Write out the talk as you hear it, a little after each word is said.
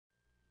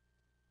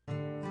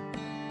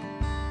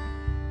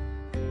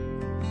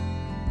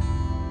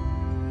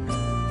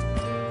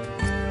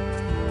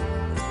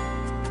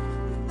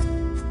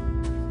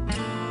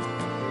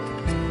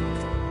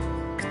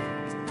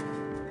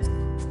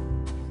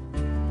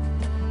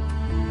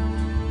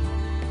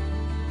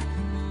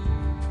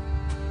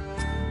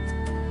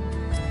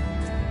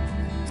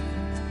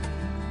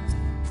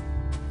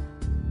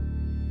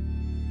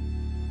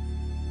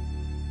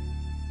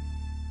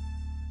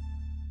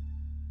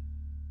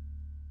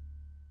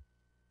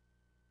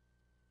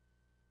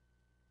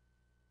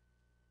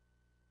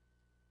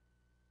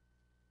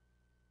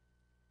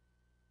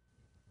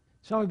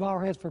Shall we bow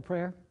our heads for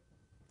prayer?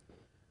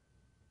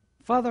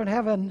 Father in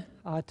heaven,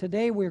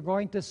 today we're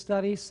going to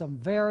study some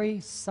very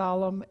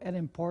solemn and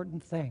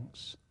important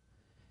things.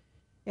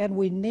 And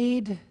we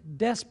need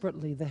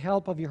desperately the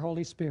help of your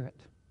Holy Spirit.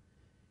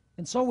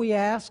 And so we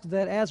ask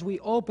that as we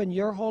open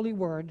your holy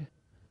word,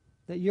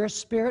 that your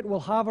Spirit will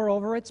hover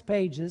over its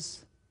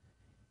pages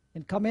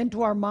and come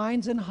into our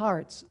minds and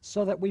hearts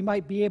so that we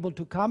might be able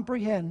to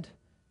comprehend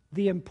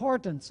the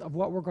importance of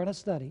what we're going to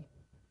study.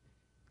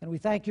 And we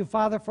thank you,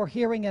 Father, for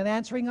hearing and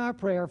answering our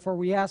prayer, for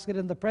we ask it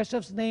in the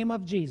precious name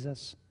of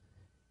Jesus.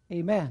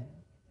 Amen.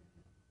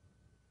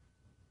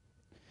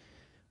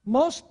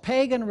 Most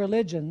pagan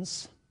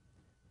religions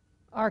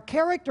are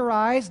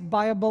characterized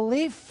by a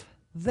belief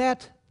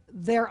that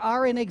there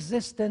are in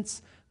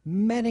existence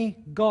many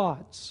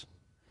gods.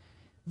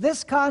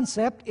 This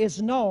concept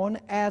is known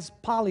as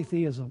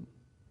polytheism.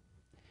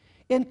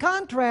 In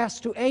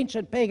contrast to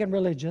ancient pagan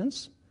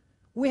religions,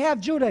 we have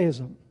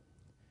Judaism,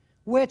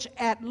 which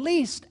at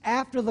least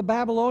after the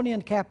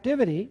Babylonian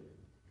captivity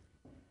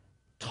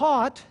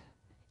taught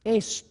a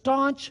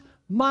staunch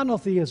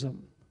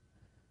monotheism.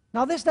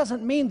 Now, this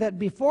doesn't mean that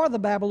before the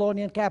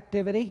Babylonian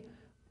captivity,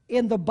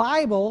 in the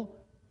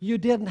Bible, you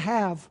didn't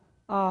have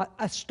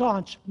a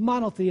staunch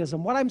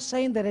monotheism. What I'm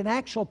saying that in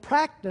actual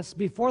practice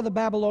before the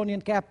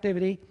Babylonian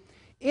captivity,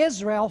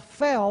 Israel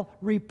fell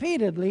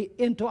repeatedly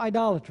into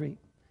idolatry.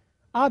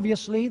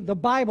 Obviously, the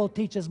Bible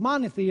teaches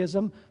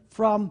monotheism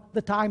from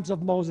the times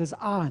of Moses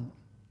on.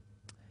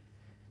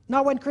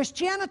 Now, when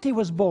Christianity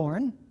was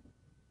born,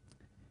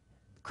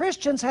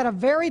 Christians had a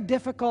very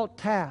difficult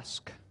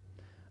task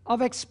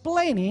of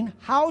explaining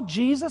how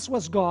Jesus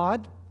was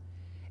God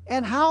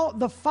and how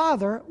the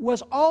Father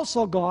was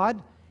also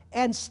God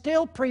and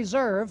still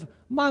preserve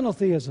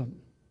monotheism.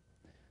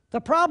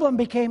 The problem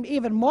became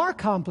even more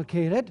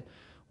complicated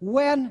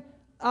when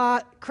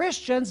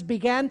Christians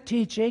began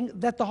teaching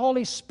that the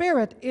Holy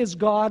Spirit is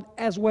God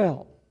as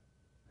well.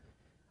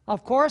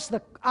 Of course,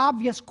 the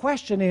obvious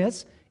question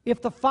is,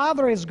 if the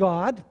Father is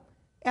God,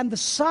 and the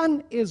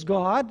Son is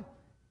God,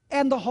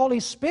 and the Holy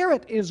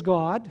Spirit is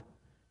God,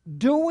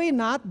 do we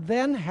not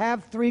then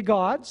have three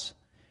gods?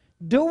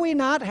 Do we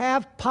not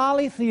have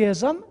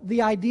polytheism,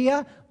 the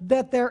idea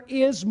that there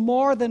is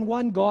more than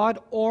one God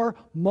or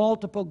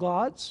multiple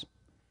gods?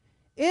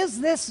 Is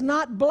this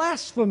not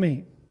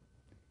blasphemy?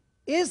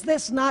 Is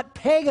this not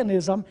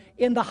paganism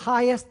in the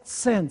highest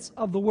sense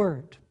of the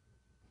word?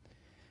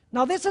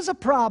 Now, this is a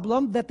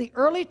problem that the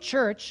early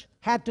church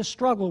had to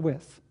struggle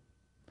with.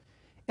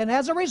 And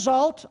as a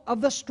result of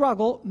the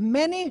struggle,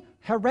 many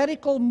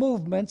heretical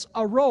movements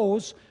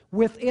arose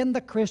within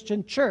the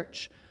Christian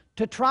church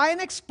to try and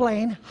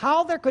explain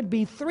how there could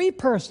be three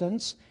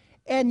persons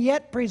and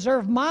yet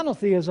preserve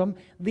monotheism,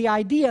 the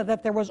idea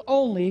that there was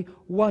only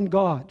one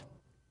God.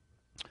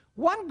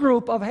 One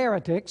group of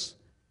heretics,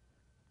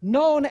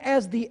 known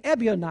as the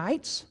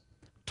Ebionites,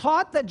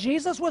 taught that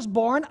Jesus was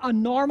born a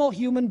normal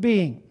human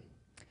being.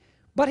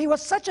 But he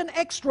was such an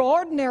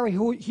extraordinary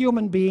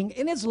human being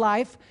in his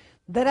life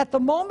that at the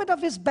moment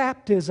of his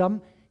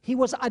baptism, he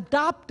was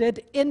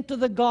adopted into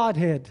the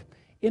Godhead.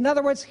 In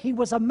other words, he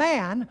was a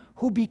man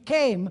who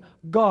became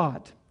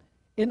God.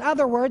 In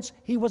other words,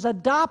 he was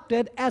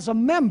adopted as a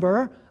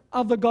member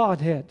of the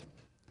Godhead.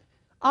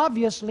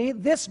 Obviously,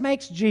 this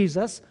makes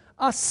Jesus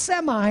a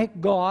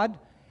semi-God,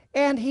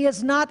 and he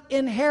is not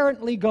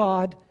inherently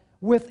God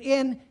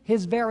within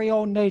his very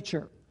own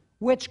nature,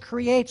 which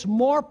creates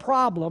more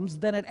problems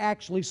than it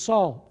actually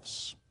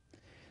solves.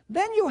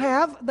 Then you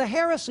have the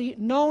heresy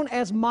known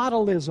as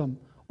modalism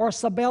or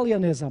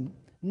Sabellianism,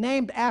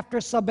 named after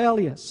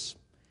Sabellius.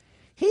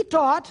 He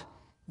taught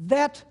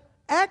that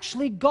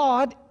actually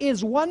God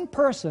is one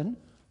person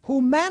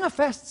who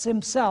manifests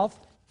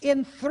himself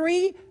in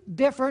three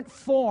different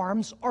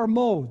forms or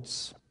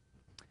modes.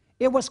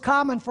 It was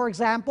common, for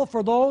example,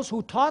 for those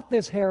who taught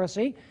this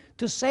heresy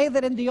to say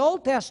that in the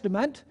Old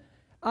Testament,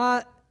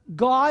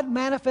 God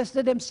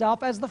manifested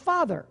himself as the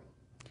Father.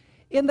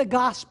 In the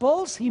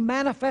Gospels, he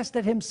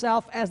manifested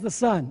himself as the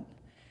Son.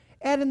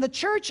 And in the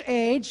church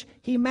age,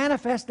 he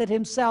manifested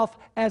himself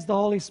as the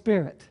Holy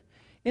Spirit.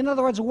 In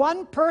other words,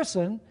 one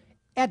person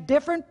at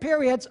different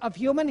periods of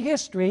human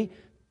history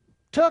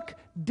took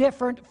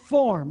different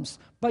forms.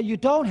 But you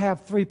don't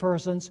have three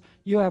persons.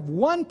 You have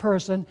one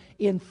person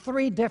in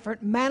three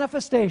different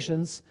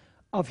manifestations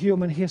of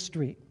human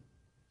history.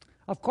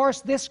 Of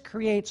course, this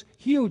creates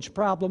huge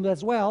problems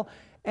as well,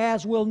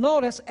 as we'll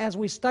notice as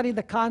we study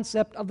the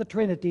concept of the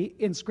Trinity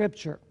in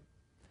Scripture.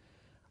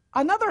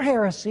 Another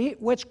heresy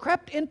which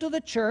crept into the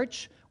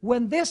church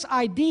when this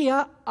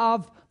idea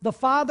of the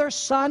Father,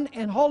 Son,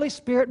 and Holy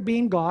Spirit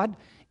being God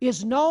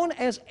is known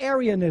as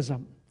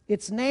Arianism.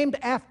 It's named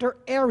after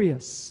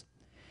Arius.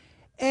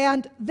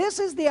 And this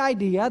is the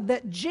idea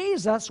that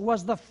Jesus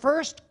was the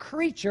first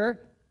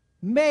creature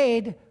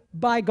made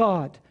by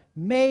God,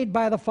 made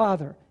by the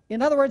Father.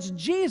 In other words,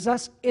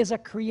 Jesus is a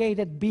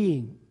created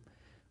being.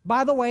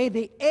 By the way,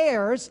 the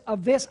heirs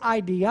of this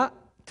idea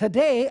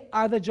today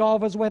are the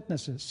Jehovah's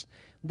Witnesses.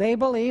 They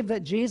believe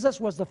that Jesus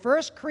was the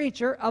first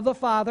creature of the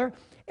Father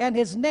and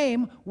his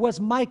name was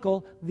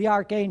Michael the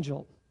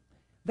archangel.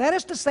 That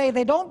is to say,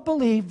 they don't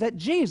believe that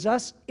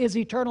Jesus is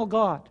eternal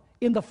God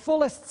in the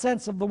fullest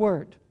sense of the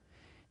word.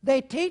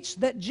 They teach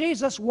that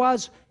Jesus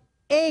was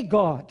a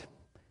God.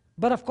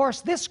 But of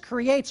course, this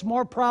creates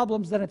more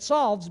problems than it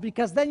solves,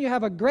 because then you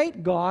have a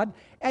great God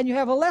and you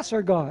have a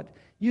lesser God.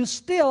 You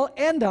still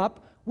end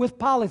up with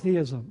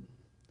polytheism.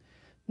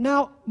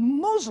 Now,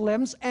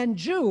 Muslims and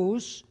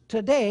Jews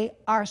today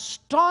are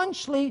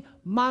staunchly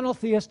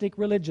monotheistic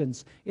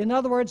religions. In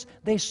other words,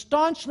 they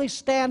staunchly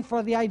stand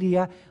for the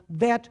idea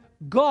that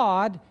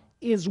God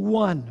is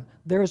one.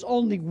 There is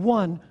only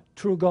one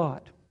true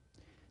God.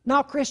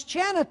 Now,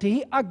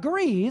 Christianity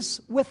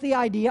agrees with the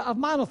idea of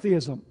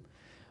monotheism,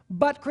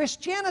 but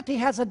Christianity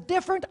has a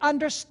different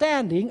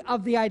understanding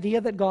of the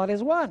idea that God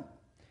is one.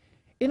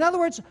 In other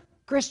words,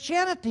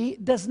 Christianity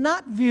does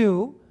not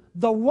view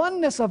the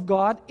oneness of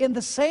God in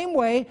the same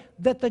way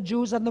that the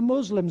Jews and the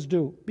Muslims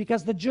do,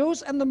 because the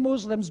Jews and the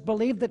Muslims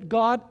believe that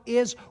God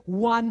is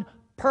one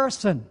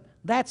person.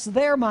 That's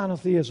their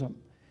monotheism.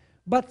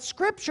 But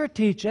Scripture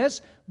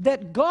teaches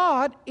that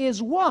God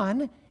is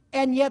one,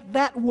 and yet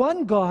that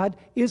one God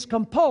is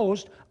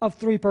composed of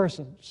three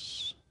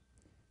persons.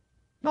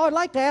 Now, I'd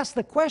like to ask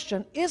the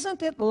question,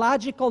 isn't it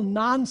logical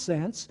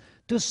nonsense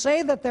to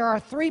say that there are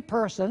three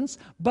persons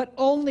but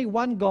only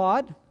one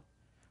God?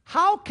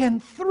 How can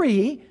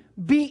three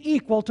be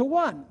equal to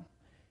one?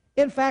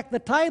 In fact, the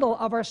title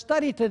of our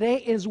study today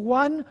is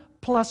 1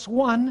 +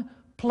 1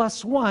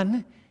 +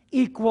 1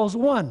 =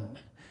 1.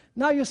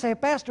 Now you say,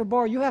 Pastor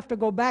Bohr, you have to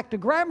go back to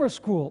grammar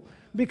school,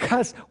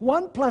 because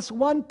 1 +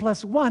 1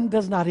 + 1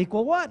 does not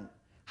equal 1.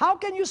 How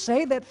can you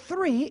say that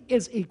 3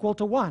 is equal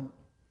to 1?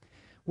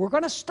 We're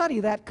going to study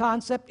that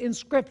concept in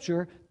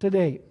Scripture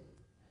today.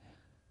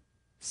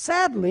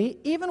 Sadly,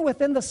 even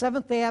within the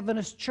Seventh-day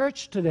Adventist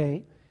Church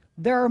today,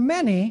 there are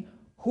many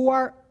who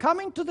are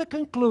coming to the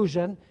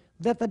conclusion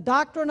that the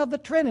doctrine of the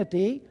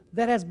Trinity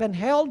that has been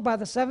held by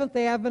the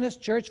Seventh-day Adventist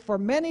Church for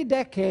many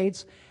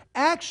decades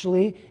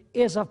actually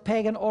is of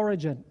pagan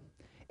origin.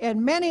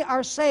 And many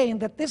are saying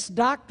that this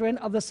doctrine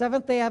of the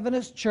Seventh-day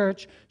Adventist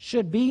Church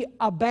should be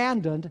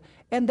abandoned,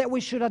 and that we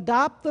should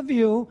adopt the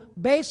view,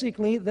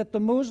 basically, that the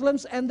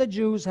Muslims and the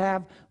Jews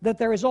have, that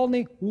there is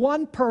only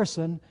one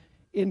person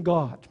in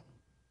God.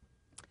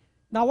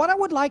 Now, what I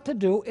would like to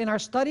do in our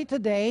study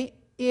today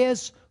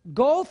is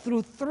go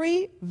through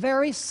three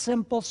very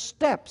simple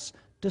steps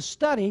to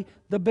study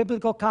the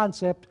biblical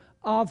concept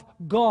of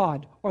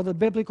God, or the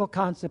biblical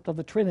concept of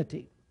the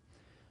Trinity.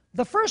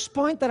 The first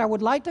point that I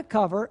would like to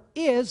cover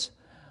is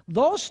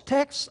those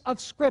texts of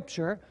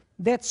Scripture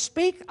that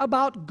speak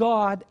about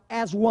God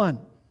as one.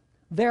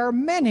 There are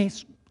many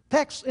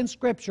texts in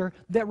Scripture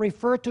that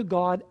refer to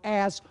God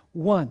as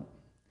one.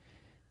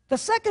 The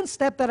second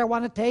step that I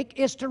want to take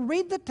is to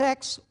read the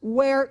texts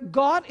where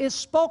God is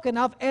spoken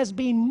of as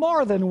being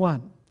more than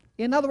one.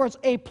 In other words,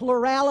 a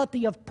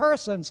plurality of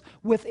persons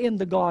within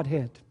the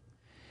Godhead.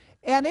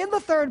 And in the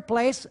third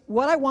place,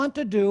 what I want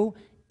to do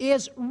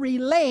is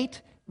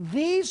relate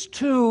these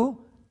two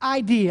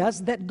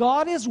ideas, that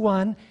God is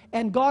one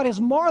and God is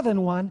more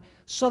than one,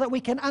 so that we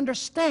can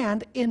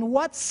understand in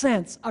what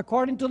sense,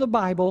 according to the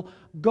Bible,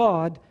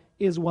 God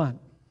is one.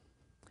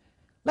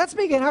 Let's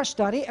begin our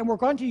study, and we're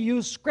going to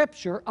use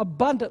Scripture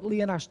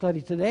abundantly in our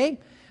study today.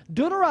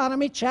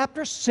 Deuteronomy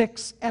chapter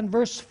 6 and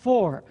verse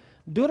 4.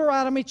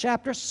 Deuteronomy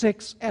chapter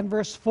 6 and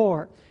verse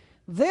 4.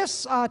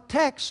 This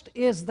text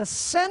is the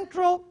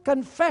central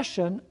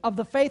confession of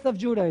the faith of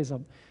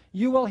Judaism.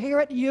 You will hear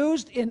it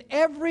used in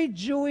every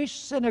Jewish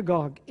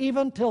synagogue,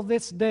 even till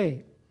this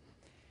day.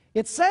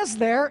 It says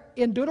there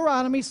in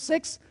Deuteronomy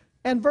 6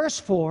 and verse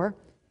 4,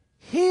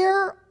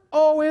 "Hear,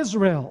 O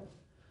Israel,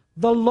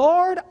 the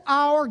Lord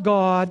our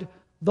God,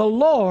 the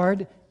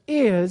Lord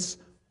is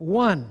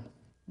one."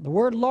 The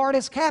word Lord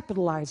is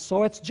capitalized,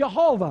 so it's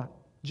Jehovah.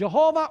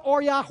 Jehovah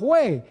or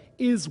Yahweh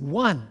is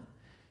one.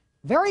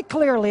 Very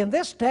clearly in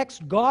this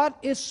text, God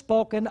is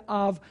spoken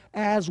of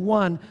as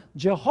one.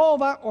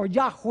 Jehovah or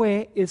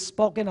Yahweh is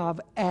spoken of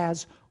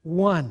as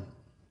one.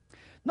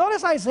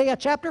 Notice Isaiah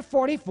chapter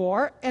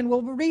 44, and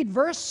we'll read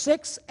verse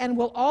 6, and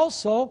we'll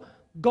also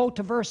go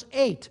to verse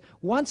 8.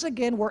 Once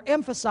again, we're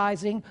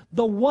emphasizing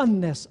the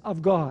oneness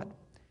of God.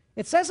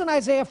 It says in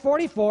Isaiah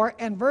 44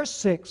 and verse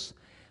 6,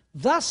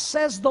 "Thus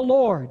says the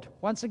Lord,"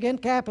 once again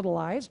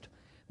capitalized,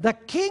 "the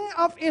King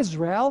of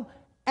Israel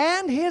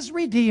and his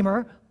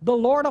Redeemer, the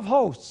Lord of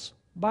hosts."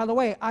 By the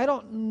way, I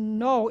don't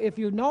know if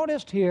you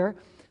noticed here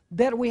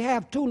that we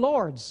have two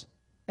Lords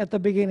at the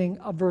beginning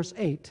of verse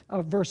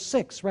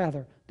 6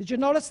 rather. Did you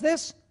notice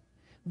this?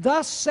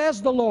 "Thus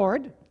says the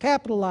Lord,"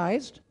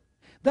 capitalized,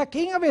 "the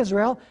King of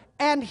Israel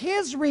and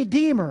his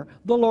Redeemer,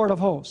 the Lord of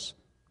hosts."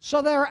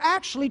 So there are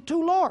actually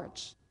two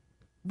Lords.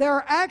 There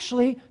are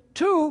actually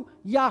two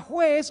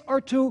Yahwehs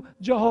or two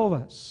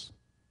Jehovahs.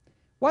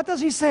 What does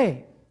he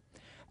say?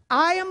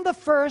 "I am the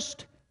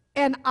first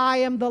and I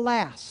am the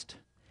last.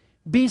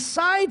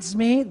 Besides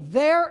me,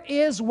 there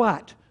is"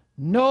 what?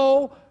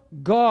 "No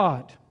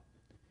God."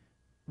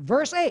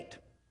 Verse 8,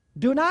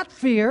 "Do not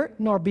fear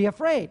nor be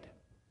afraid.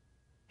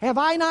 Have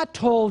I not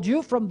told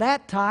you from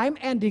that time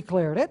and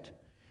declared it?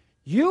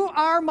 You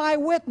are my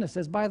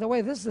witnesses. By the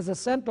way, this is a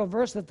central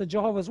verse that the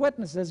Jehovah's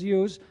Witnesses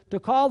use to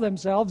call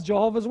themselves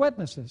Jehovah's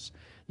Witnesses.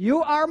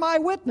 You are my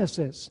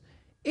witnesses.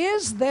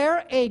 Is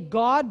there a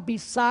God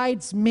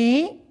besides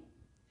me?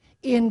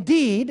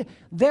 Indeed,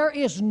 there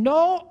is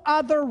no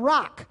other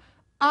rock.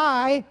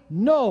 I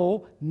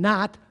know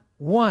not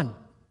one.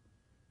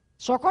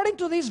 So according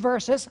to these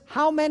verses,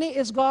 how many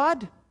is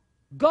God?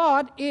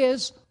 God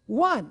is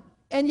one.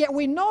 And yet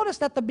we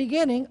noticed at the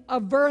beginning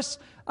of verse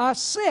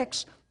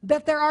 6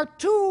 that there are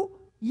two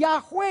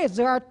Yahwehs,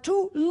 there are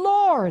two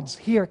Lords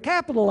here,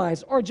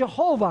 capitalized, or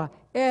Jehovah,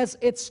 as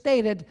it's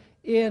stated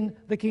in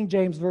the King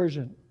James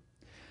Version.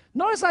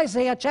 Notice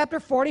Isaiah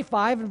chapter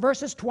 45 and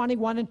verses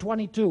 21 and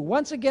 22.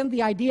 Once again,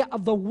 the idea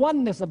of the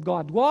oneness of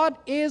God. God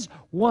is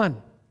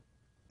one.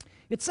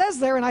 It says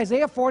there in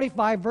Isaiah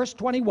 45, verse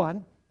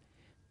 21,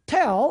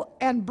 tell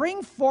and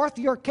bring forth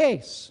your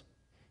case.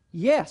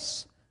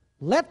 Yes,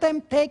 let them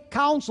take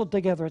counsel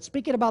together. It's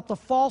speaking about the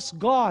false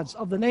gods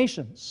of the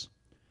nations.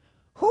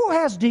 Who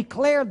has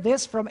declared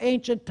this from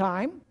ancient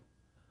time?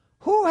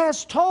 Who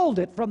has told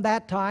it from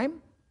that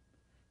time?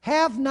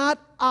 Have not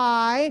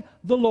I,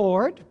 the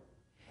Lord?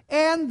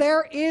 And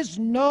there is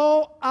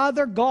no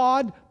other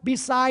God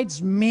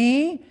besides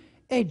me,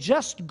 a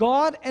just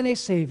God and a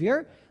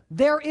Savior.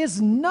 There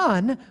is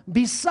none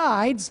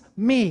besides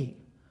me.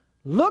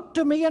 Look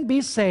to me and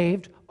be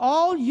saved,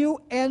 all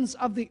you ends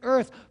of the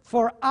earth,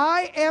 for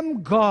I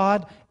am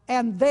God,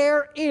 and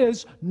there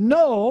is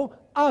no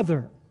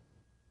other.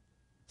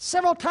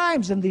 Several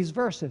times in these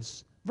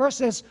verses,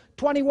 verses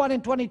 21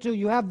 and 22,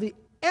 you have the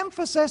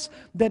emphasis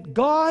that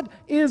God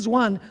is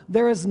one.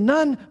 There is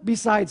none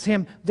besides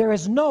him. There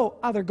is no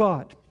other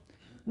God.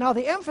 Now,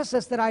 the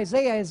emphasis that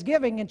Isaiah is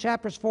giving in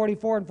chapters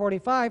 44 and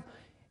 45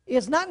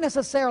 is not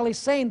necessarily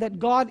saying that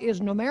God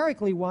is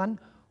numerically one.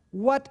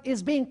 What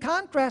is being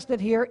contrasted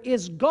here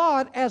is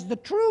God as the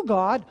true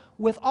God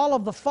with all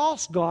of the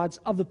false gods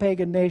of the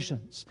pagan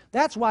nations.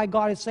 That's why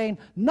God is saying,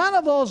 none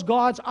of those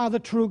gods are the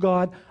true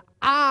God.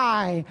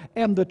 I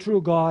am the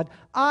true God.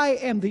 I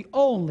am the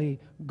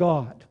only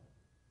God.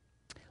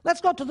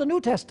 Let's go to the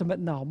New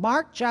Testament now.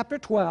 Mark chapter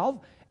 12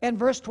 and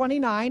verse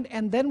 29,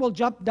 and then we'll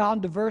jump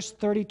down to verse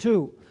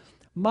 32.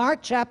 Mark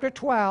chapter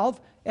 12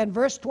 and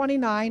verse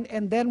 29,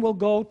 and then we'll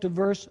go to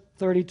verse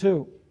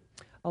 32.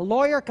 A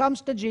lawyer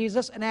comes to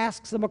Jesus and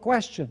asks him a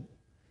question.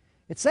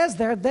 It says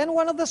there, then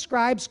one of the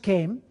scribes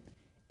came,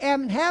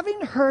 and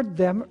having heard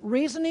them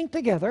reasoning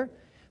together,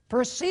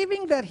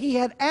 perceiving that he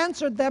had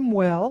answered them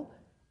well,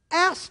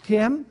 asked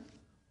him,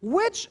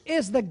 which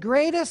is the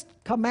greatest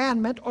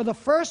commandment, or the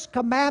first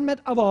commandment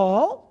of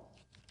all?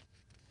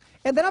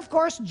 And then, of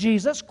course,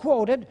 Jesus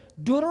quoted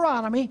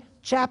Deuteronomy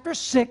chapter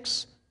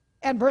 6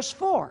 and verse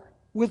 4,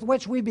 with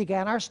which we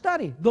began our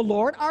study. The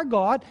Lord our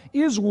God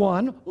is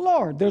one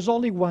Lord. There's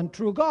only one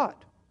true God.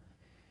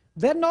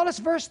 Then notice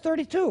verse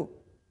 32.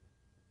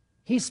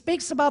 He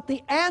speaks about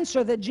the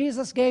answer that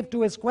Jesus gave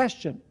to his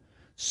question.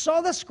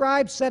 So the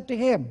scribe said to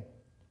him,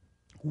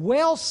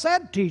 well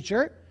said,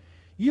 teacher,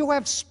 you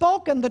have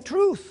spoken the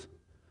truth,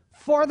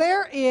 for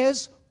there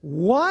is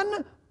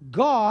one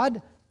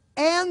God,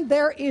 and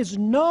there is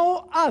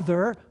no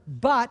other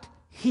but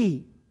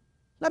He.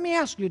 Let me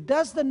ask you,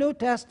 does the New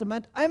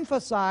Testament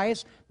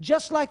emphasize,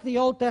 just like the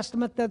Old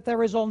Testament, that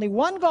there is only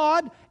one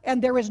God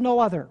and there is no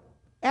other?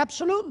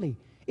 Absolutely.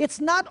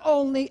 It's not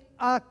only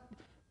a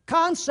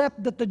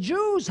concept that the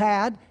Jews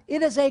had,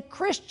 it is a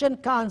Christian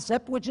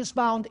concept which is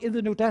found in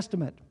the New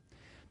Testament.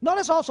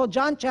 Notice also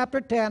John chapter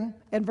 10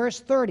 and verse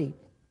 30.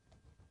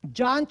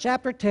 John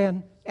chapter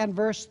 10 and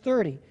verse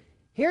 30.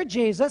 Here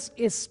Jesus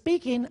is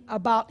speaking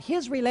about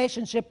his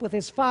relationship with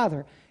his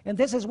Father. And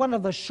this is one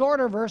of the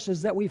shorter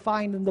verses that we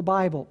find in the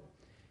Bible.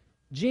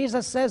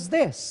 Jesus says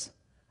this,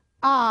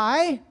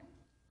 I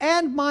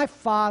and my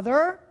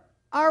Father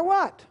are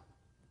what?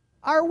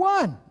 Are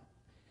one.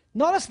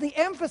 Notice the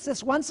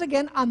emphasis once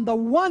again on the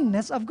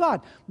oneness of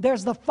God.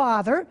 There's the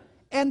Father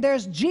and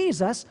there's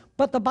Jesus,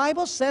 but the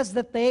Bible says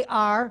that they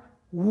are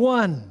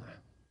one.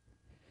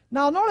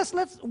 Now notice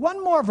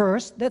one more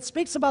verse that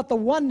speaks about the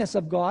oneness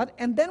of God,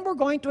 and then we're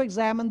going to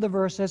examine the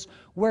verses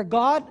where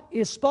God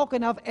is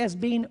spoken of as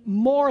being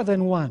more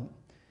than one.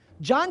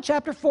 John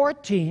chapter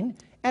 14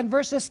 and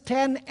verses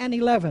 10 and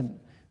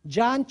 11.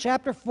 John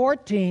chapter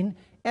 14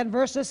 and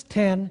verses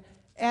 10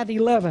 and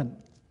 11.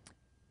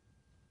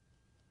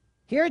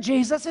 Here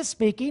Jesus is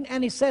speaking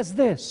and he says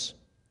this,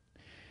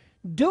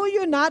 do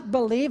you not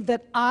believe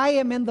that I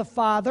am in the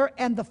Father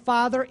and the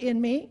Father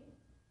in me?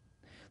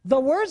 The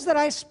words that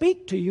I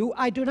speak to you,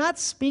 I do not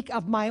speak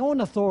of my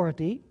own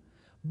authority,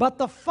 but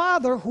the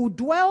Father who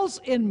dwells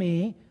in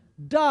me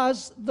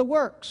does the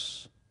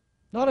works.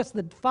 Notice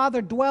the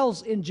Father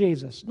dwells in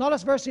Jesus.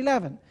 Notice verse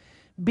 11.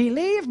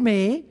 Believe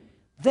me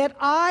that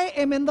I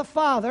am in the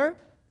Father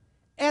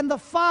and the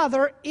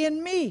Father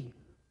in me,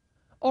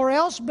 or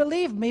else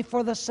believe me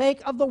for the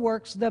sake of the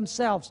works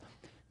themselves.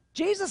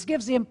 Jesus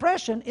gives the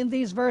impression in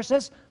these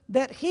verses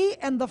that he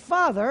and the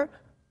Father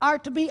are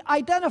to be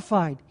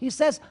identified. He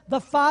says, the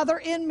Father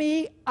in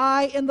me,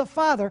 I in the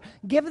Father,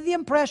 giving the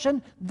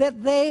impression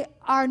that they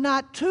are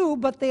not two,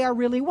 but they are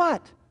really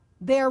what?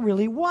 They are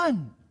really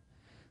one.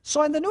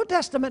 So in the New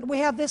Testament, we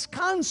have this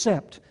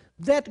concept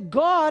that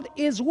God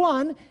is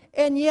one,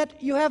 and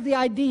yet you have the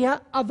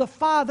idea of the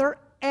Father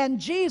and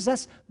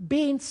Jesus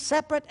being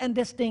separate and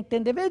distinct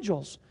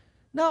individuals.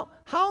 Now,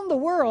 how in the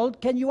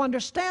world can you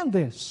understand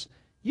this?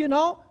 You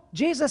know,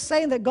 Jesus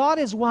saying that God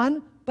is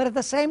one, but at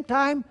the same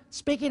time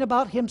speaking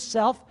about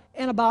himself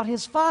and about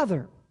his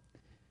Father.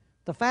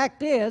 The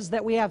fact is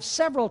that we have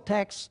several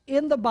texts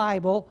in the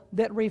Bible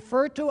that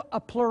refer to a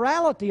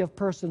plurality of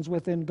persons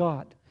within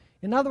God.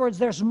 In other words,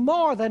 there's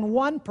more than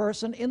one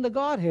person in the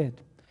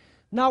Godhead.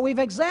 Now, we've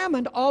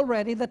examined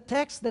already the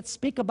texts that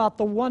speak about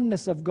the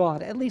oneness of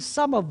God, at least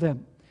some of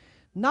them.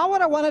 Now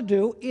what I want to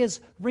do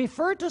is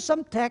refer to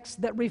some texts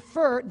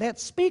that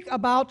speak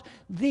about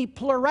the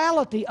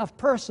plurality of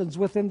persons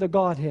within the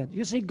Godhead.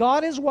 You see,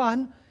 God is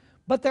one,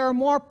 but there are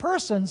more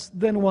persons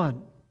than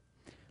one.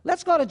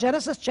 Let's go to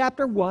Genesis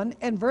chapter 1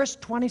 and verse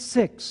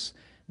 26.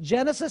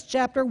 Genesis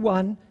chapter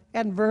 1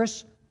 and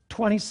verse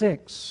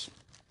 26.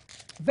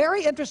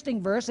 Very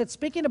interesting verse. It's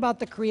speaking about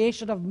the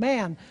creation of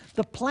man,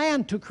 the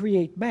plan to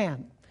create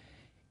man.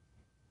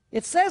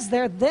 It says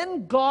there,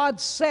 then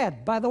God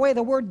said. By the way,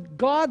 the word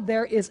God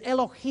there is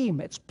Elohim.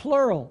 It's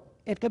plural.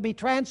 It could be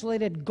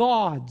translated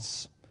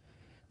gods.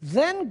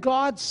 Then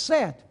God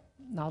said,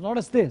 now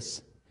notice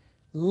this,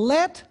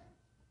 let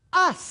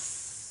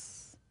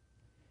us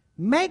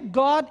make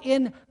God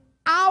in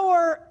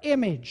our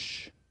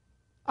image,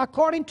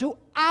 according to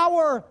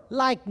our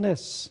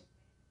likeness.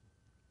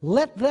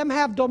 Let them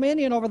have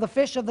dominion over the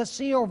fish of the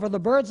sea, over the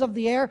birds of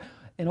the air,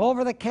 and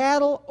over the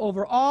cattle,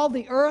 over all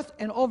the earth,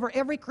 and over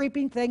every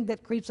creeping thing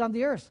that creeps on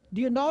the earth.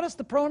 Do you notice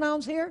the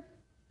pronouns here?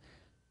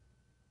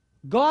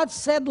 God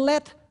said,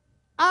 let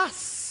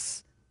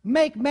us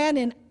make man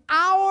in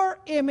our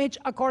image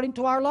according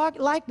to our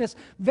likeness.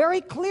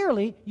 Very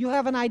clearly, you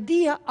have an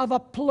idea of a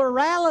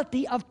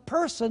plurality of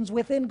persons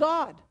within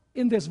God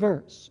in this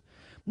verse.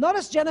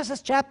 Notice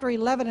Genesis chapter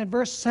 11 and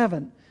verse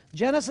 7.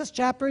 Genesis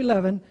chapter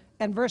 11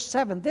 and verse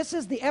 7. This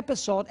is the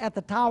episode at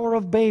the Tower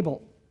of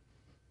Babel.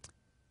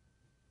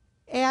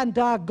 And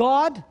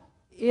God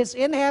is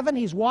in heaven.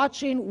 He's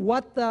watching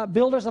what the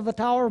builders of the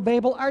Tower of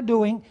Babel are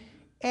doing.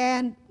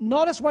 And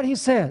notice what he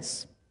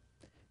says.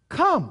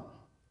 Come,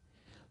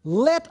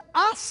 let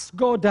us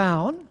go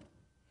down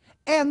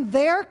and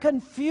there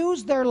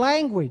confuse their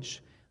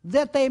language,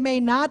 that they may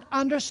not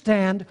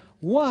understand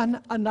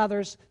one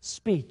another's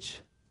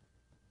speech.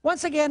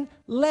 Once again,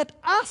 let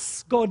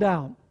us go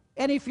down.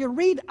 And if you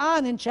read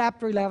on in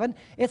chapter 11,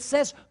 it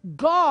says,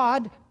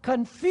 God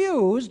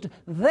confused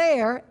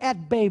there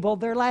at Babel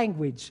their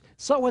language.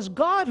 So it was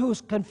God who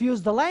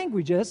confused the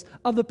languages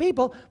of the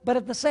people, but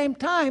at the same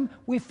time,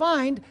 we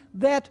find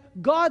that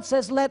God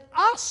says, let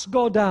us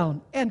go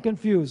down and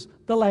confuse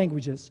the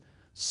languages.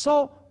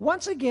 So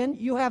once again,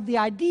 you have the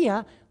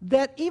idea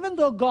that even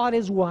though God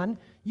is one,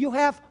 you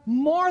have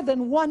more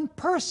than one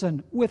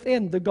person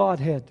within the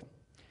Godhead.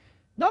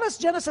 Notice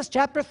Genesis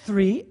chapter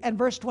 3 and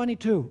verse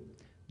 22.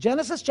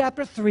 Genesis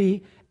chapter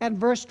 3 and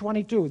verse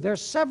 22.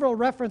 There's several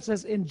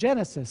references in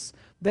Genesis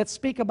that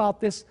speak about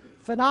this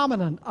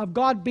phenomenon of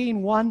God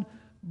being one,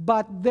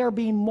 but there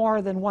being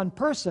more than one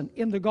person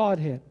in the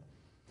Godhead.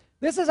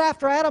 This is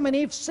after Adam and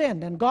Eve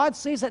sinned, and God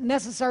sees it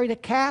necessary to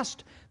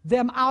cast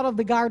them out of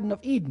the Garden of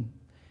Eden.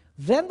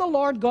 Then the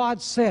Lord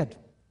God said,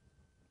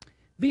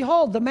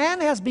 behold, the man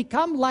has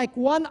become like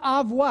one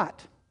of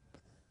what?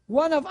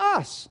 One of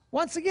us.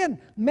 Once again,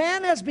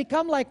 man has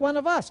become like one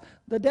of us.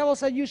 The devil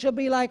said, you shall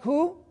be like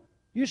who?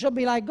 You shall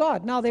be like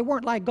God. Now, they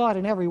weren't like God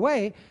in every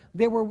way.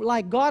 They were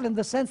like God in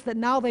the sense that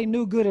now they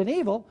knew good and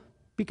evil,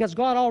 because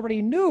God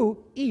already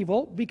knew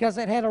evil, because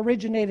it had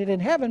originated in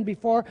heaven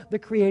before the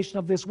creation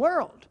of this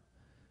world.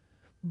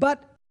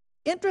 But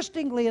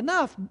interestingly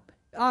enough,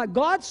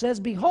 God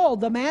says,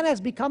 behold, the man has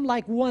become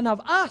like one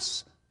of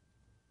us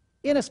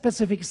in a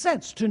specific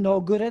sense, to know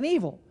good and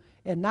evil.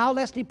 And now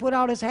lest he put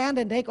out his hand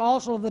and take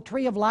also of the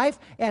tree of life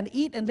and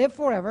eat and live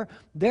forever.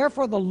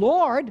 Therefore the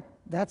Lord,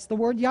 that's the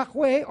word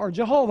Yahweh or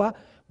Jehovah,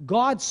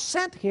 God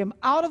sent him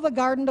out of the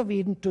Garden of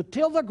Eden to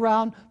till the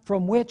ground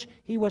from which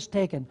he was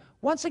taken.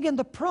 Once again,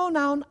 the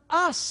pronoun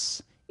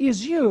us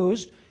is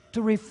used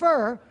to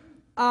refer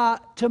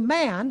to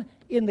man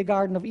in the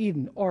Garden of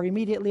Eden, or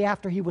immediately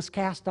after he was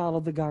cast out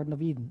of the Garden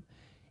of Eden,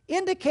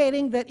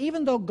 indicating that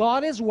even though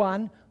God is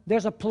one,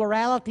 there's a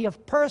plurality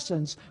of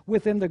persons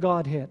within the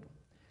Godhead.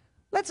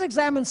 Let's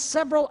examine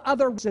several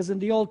other references in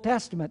the Old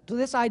Testament to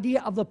this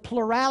idea of the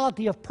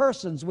plurality of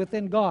persons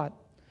within God.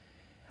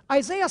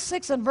 Isaiah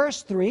 6 and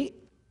verse 3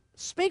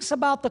 speaks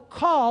about the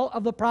call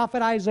of the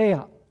prophet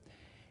Isaiah.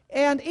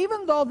 And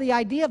even though the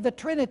idea of the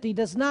Trinity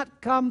does not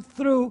come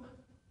through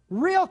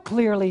real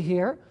clearly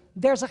here,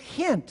 there's a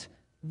hint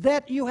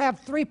that you have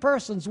three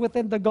persons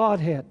within the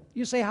Godhead.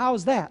 You say, how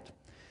is that?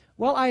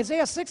 Well,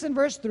 Isaiah 6 and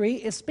verse 3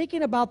 is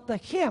speaking about the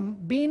hymn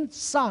being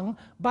sung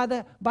by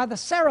the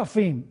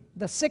seraphim,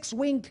 the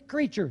six-winged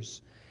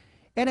creatures.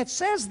 And it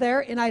says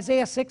there in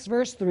Isaiah 6,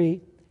 verse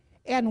 3,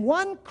 and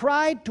one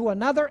cried to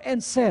another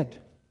and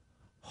said,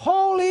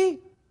 Holy,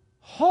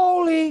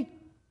 holy,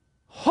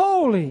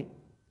 holy.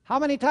 How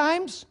many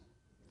times?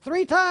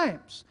 3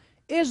 times.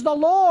 Is the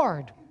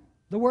Lord.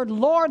 The word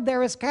Lord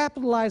there is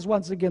capitalized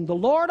once again. The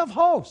Lord of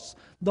hosts.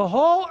 The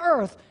whole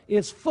earth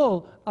is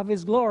full of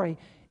His glory.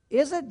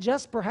 Is it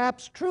just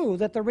perhaps true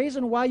that the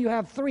reason why you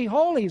have 3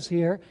 holies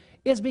here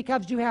is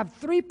because you have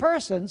 3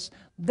 persons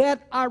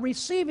that are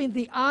receiving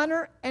the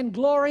honor and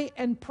glory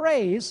and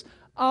praise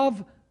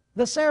of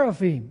the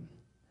seraphim?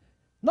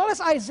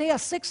 Notice Isaiah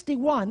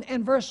 61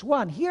 and verse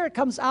 1. Here it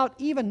comes out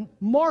even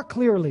more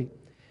clearly.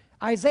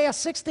 Isaiah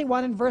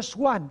 61 and verse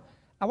 1.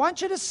 I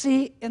want you to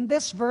see in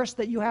this verse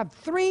that you have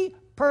 3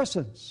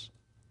 persons.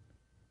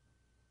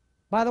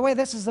 By the way,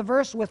 this is the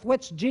verse with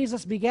which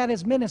Jesus began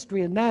His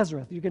ministry in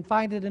Nazareth. You can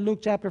find it in Luke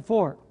chapter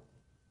 4.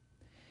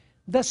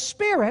 The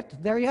Spirit,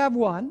 there you have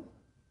 1,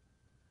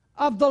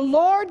 of the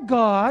Lord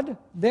God,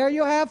 there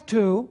you have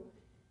 2,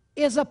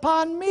 is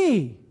upon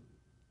me.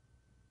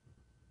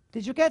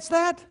 Did you catch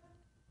that?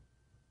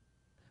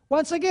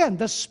 Once again,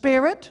 the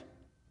Spirit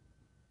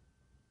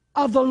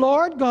of the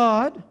Lord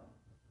God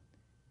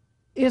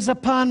is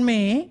upon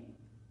me,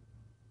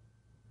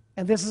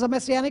 and this is a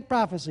messianic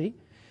prophecy,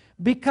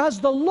 because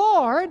the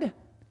Lord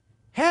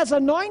has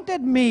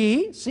anointed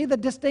me. See the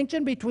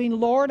distinction between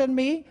Lord and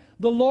me?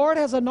 The Lord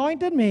has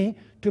anointed me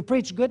to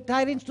preach good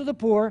tidings to the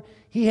poor.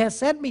 He has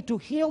sent me to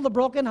heal the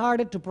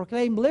brokenhearted, to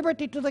proclaim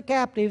liberty to the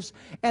captives,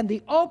 and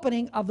the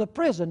opening of the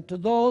prison to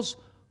those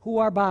who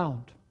are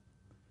bound.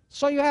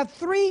 So you have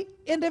 3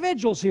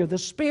 individuals here, the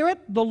Spirit,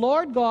 the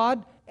Lord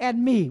God,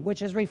 and me,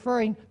 which is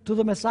referring to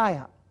the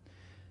Messiah.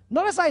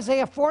 Notice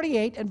Isaiah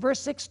 48 and verse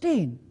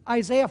 16.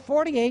 Isaiah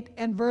 48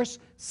 and verse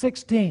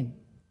 16.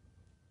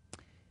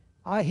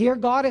 Here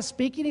God is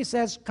speaking. He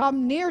says,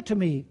 come near to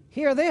me.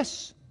 Hear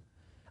this.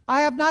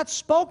 I have not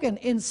spoken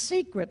in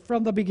secret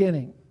from the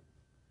beginning.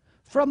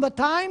 From the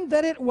time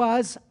that it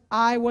was,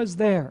 I was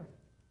there.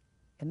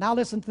 And now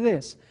listen to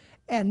this.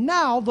 And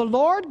now the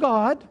Lord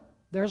God,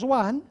 there's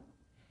 1,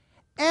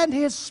 and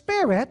His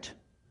Spirit,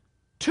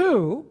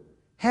 2,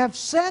 have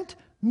sent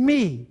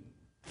me,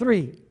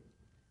 3.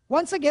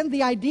 Once again,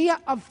 the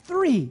idea of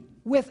 3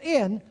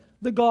 within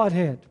the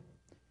Godhead.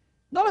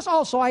 Notice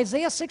also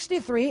Isaiah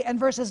 63 and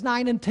verses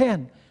 9 and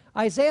 10.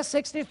 Isaiah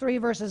 63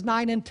 verses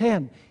 9 and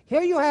 10.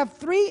 Here you have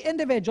 3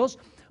 individuals,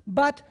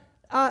 but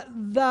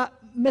the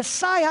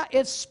Messiah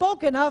is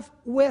spoken of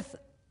with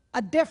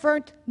a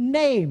different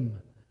name.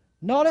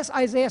 Notice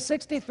Isaiah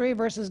 63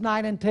 verses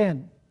 9 and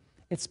 10.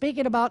 It's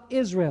speaking about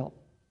Israel,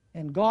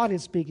 and God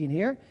is speaking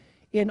here.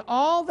 In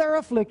all their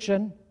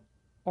affliction,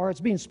 or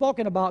it's being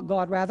spoken about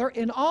God rather,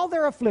 in all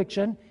their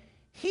affliction,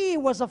 He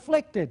was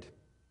afflicted.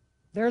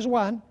 There's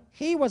 1.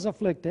 He was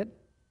afflicted.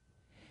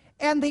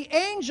 And the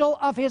angel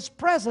of His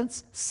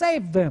presence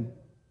saved them.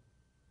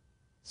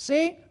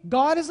 See,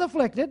 God is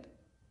afflicted.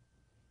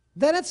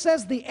 Then it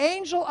says the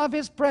angel of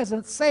His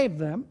presence saved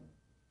them.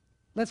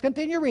 Let's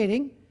continue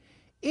reading.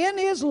 In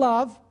His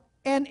love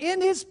and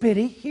in His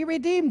pity He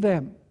redeemed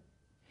them.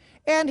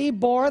 And He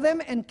bore them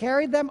and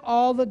carried them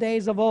all the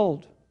days of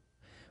old.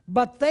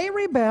 But they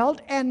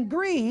rebelled and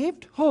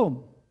grieved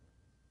whom?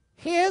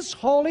 His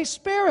Holy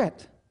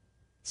Spirit.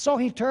 So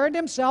He turned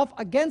Himself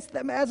against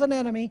them as an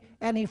enemy,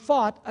 and He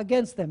fought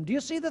against them. Do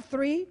you see the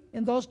 3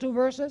 in those 2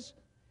 verses?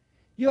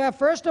 You have,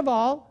 first of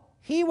all,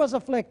 He was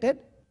afflicted.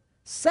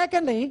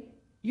 Secondly,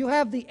 you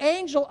have the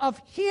angel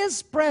of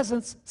His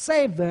presence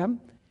saved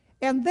them.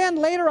 And then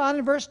later on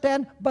in verse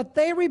 10, but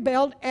they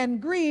rebelled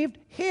and grieved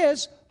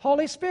His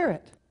Holy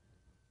Spirit.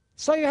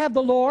 So you have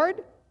the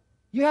Lord,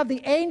 you have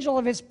the angel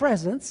of His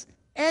presence,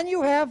 and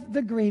you have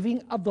the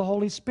grieving of the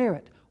Holy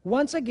Spirit.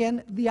 Once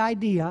again, the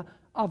idea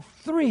of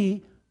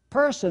 3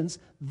 persons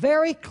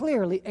very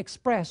clearly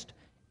expressed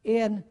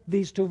in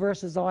these 2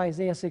 verses of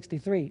Isaiah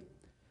 63.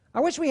 I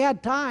wish we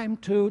had time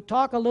to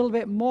talk a little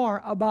bit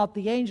more about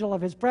the angel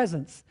of His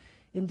presence.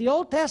 In the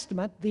Old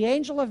Testament, the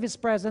angel of His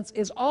presence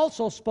is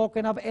also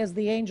spoken of as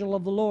the angel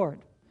of the Lord.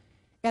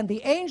 And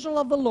the angel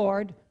of the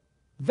Lord,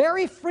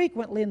 very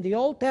frequently in the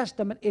Old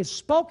Testament, is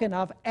spoken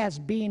of as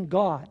being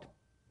God.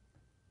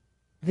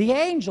 The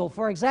angel,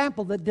 for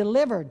example, that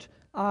delivered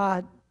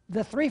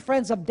the 3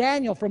 friends of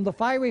Daniel from the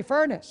fiery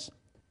furnace,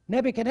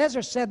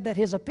 Nebuchadnezzar said that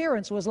his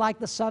appearance was like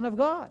the Son of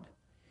God.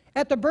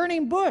 At the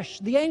burning bush,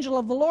 the angel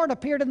of the Lord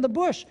appeared in the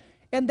bush,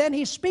 and then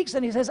he speaks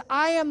and he says,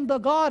 I am the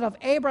God of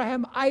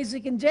Abraham,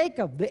 Isaac, and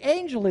Jacob. The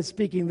angel is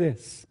speaking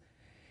this.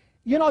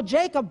 You know,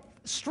 Jacob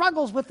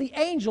struggles with the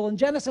angel in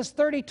Genesis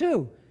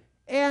 32.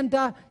 And,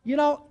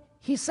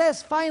 he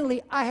says,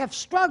 finally, I have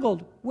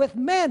struggled with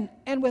men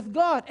and with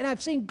God, and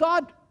I've seen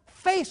God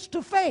face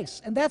to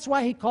face. And that's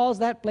why he calls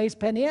that place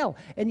Peniel.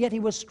 And yet he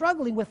was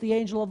struggling with the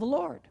angel of the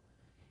Lord.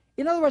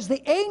 In other words,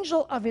 the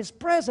angel of His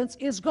presence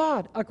is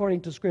God,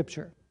 according to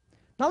Scripture.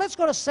 Now let's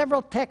go to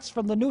several texts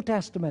from the New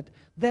Testament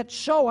that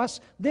show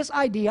us this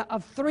idea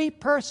of 3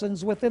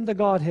 persons within the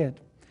Godhead.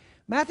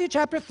 Matthew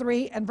chapter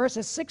 3 and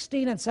verses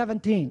 16 and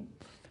 17.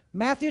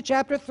 Matthew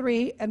chapter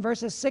 3 and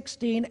verses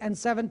 16 and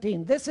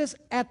 17. This is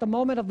at the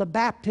moment of the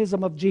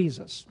baptism of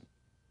Jesus.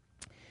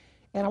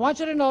 And I want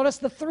you to notice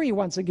the three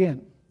once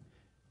again.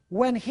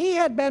 When he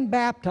had been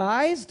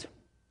baptized,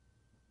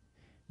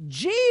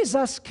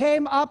 Jesus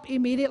came up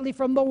immediately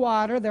from the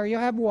water. There you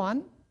have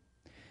one.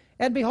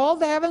 And behold,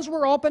 the heavens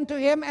were opened to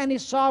him, and he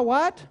saw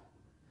what?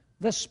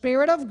 The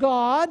Spirit of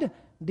God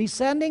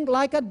descending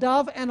like a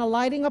dove and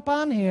alighting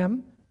upon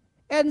him.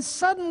 And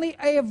suddenly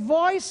a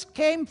voice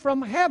came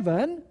from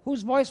heaven.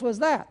 Whose voice was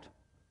that?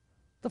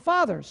 The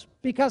Father's.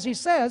 Because he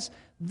says,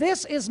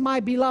 "This is my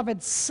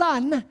beloved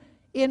Son,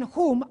 in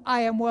whom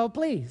I am well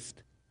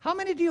pleased." How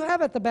many do you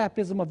have at the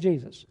baptism of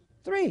Jesus?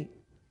 Three.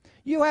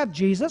 You have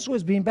Jesus who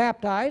is being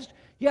baptized,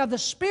 you have the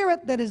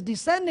Spirit that is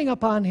descending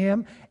upon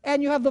him,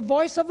 and you have the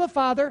voice of the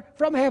Father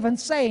from heaven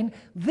saying,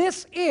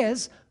 "This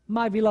is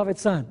my beloved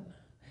Son."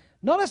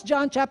 Notice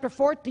John chapter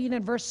 14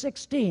 and verse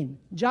 16.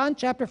 John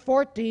chapter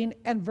 14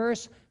 and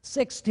verse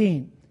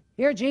 16.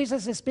 Here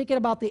Jesus is speaking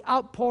about the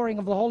outpouring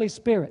of the Holy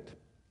Spirit.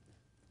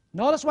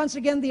 Notice once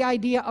again the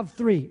idea of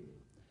three.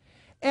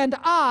 "And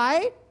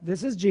I,"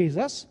 this is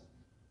Jesus,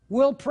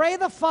 "will pray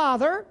the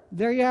Father,"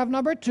 there you have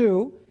number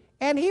two,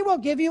 "and he will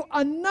give you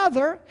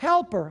another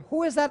helper."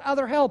 Who is that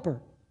other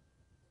helper?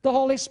 The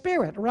Holy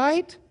Spirit,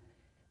 right?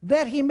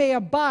 "That he may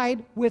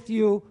abide with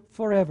you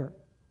forever."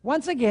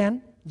 Once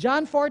again,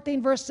 John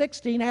 14 verse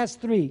 16 has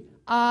three.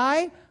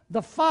 I,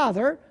 the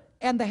Father,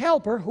 and the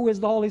helper, who is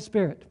the Holy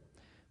Spirit.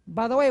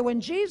 By the way, when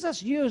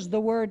Jesus used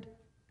the word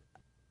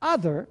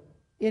other,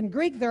 in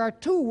Greek there are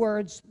two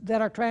words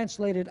that are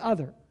translated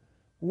other.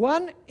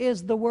 One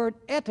is the word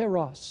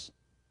heteros.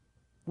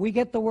 We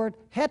get the word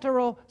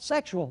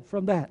heterosexual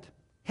from that.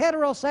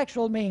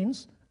 Heterosexual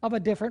means of a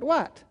different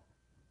what?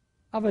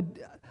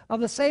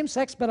 Of the same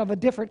sex, but of a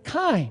different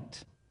kind,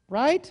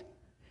 right?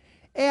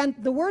 And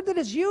the word that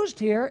is used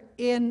here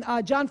in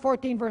John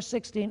 14, verse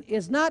 16,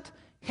 is not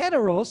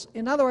heteros,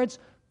 in other words,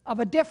 of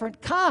a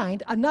different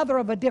kind, another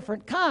of a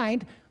different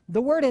kind.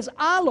 The word is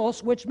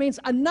allos, which means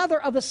another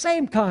of the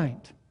same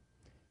kind.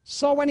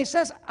 So when he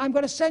says, "I'm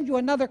going to send you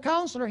another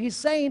counselor," he's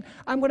saying,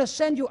 "I'm going to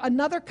send you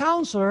another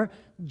counselor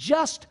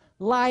just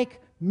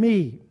like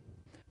me."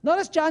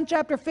 Notice John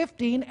chapter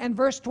 15 and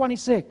verse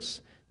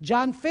 26.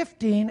 John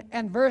 15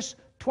 and verse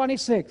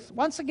 26.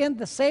 Once again,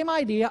 the same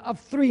idea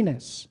of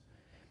threeness.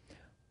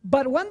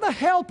 "But when the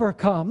Helper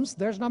comes,"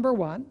 there's number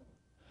one,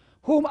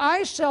 "whom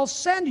I shall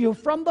send you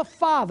from the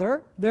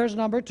Father," there's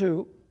number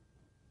two,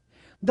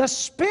 "the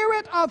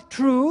Spirit of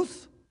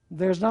truth,"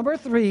 there's number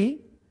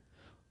three,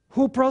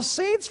 "who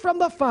proceeds from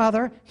the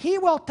Father, he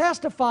will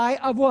testify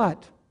of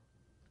what?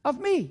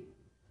 Of me."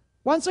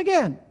 Once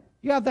again,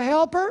 you have the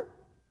Helper,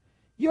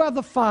 you have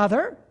the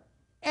Father,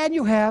 and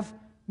you have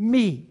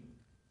me.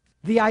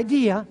 The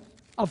idea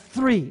of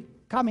three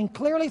coming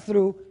clearly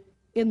through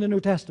in the New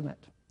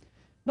Testament.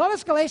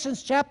 Notice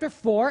Galatians chapter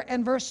 4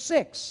 and verse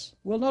 6.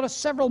 We'll notice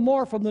several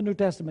more from the New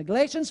Testament.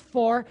 Galatians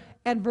 4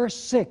 and verse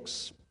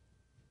 6.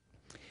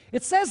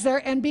 It says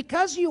there, "And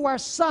because you are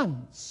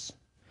sons,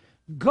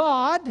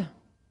 God,"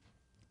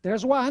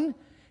 there's one,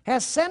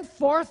 "has sent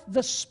forth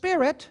the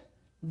Spirit,"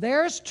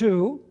 there's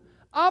two,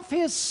 "of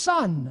His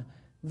Son,"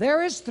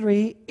 there is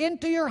three,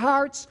 "into your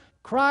hearts,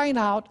 crying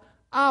out,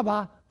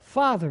 Abba,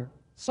 Father."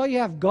 So you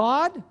have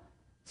God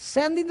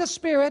sending the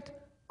Spirit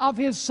of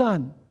His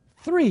Son.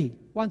 Three,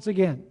 once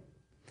again.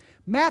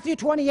 Matthew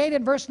 28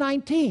 and verse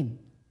 19.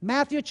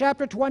 Matthew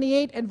chapter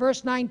 28 and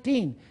verse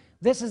 19.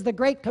 This is the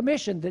great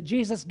commission that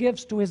Jesus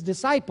gives to His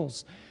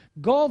disciples.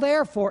 "Go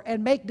therefore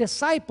and make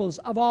disciples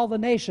of all the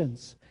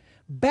nations,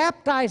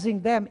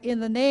 baptizing them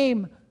in the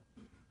name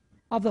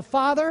of the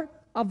Father,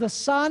 of the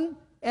Son,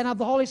 and of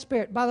the Holy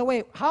Spirit." By the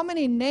way, how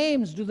many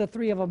names do the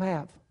three of them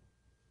have?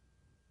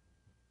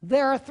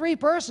 There are three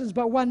persons,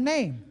 but one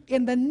name.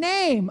 In the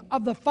name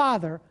of the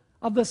Father,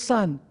 of the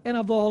Son, and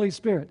of the Holy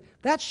Spirit.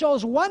 That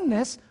shows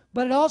oneness,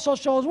 but it also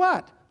shows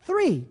what?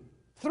 Three.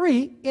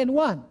 Three in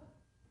one.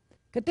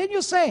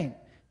 Continue saying,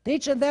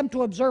 "Teaching them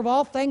to observe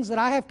all things that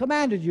I have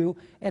commanded you,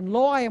 and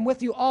lo, I am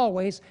with you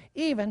always,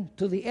 even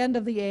to the end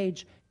of the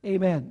age.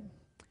 Amen."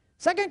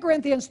 2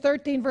 Corinthians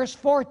 13, verse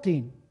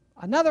 14.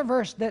 Another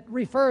verse that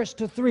refers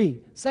to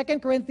three.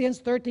 2 Corinthians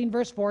 13,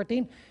 verse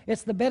 14.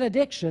 It's the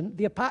benediction,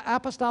 the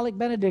apostolic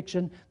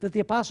benediction that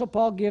the Apostle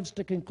Paul gives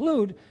to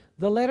conclude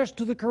the letters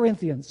to the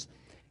Corinthians.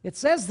 It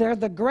says there,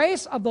 "The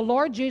grace of the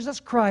Lord Jesus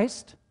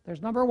Christ,"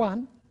 there's number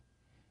one,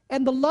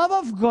 "and the love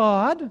of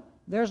God,"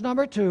 there's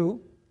number two,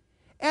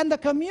 "and the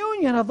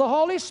communion of the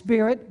Holy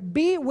Spirit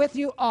be with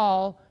you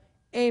all.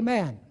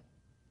 Amen."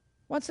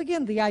 Once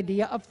again, the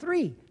idea of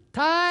three.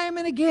 Time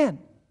and again,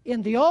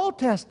 in the Old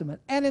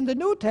Testament and in the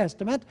New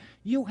Testament,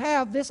 you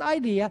have this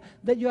idea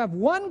that you have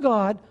one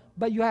God,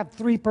 but you have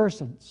three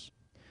persons.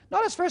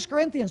 Notice 1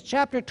 Corinthians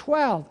chapter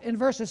 12 in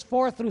verses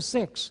 4 through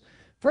 6.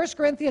 1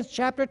 Corinthians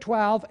chapter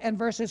 12 and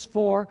verses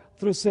 4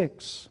 through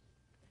 6.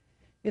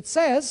 It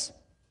says,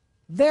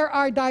 "There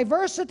are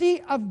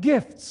diversity of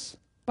gifts,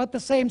 but the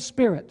same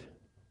Spirit.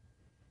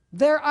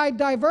 There are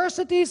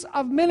diversities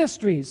of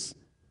ministries,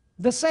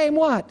 the same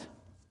what?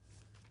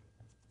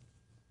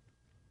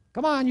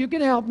 Come on, you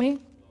can help me.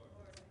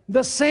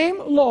 The same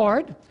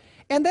Lord.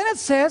 And then it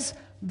says,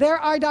 there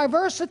are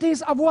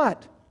diversities of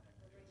what?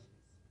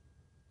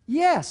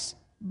 Yes,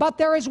 but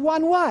there is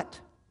one what?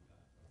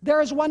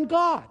 There is one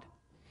God.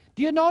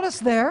 Do you notice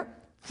there?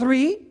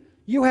 3,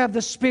 you have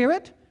the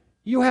Spirit,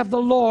 you have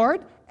the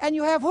Lord, and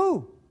you have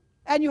who?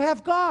 And you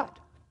have God.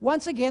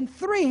 Once again,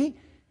 3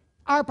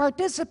 are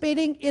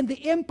participating in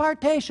the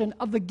impartation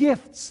of the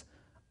gifts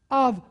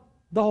of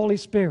the Holy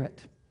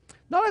Spirit.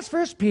 Notice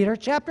 1 Peter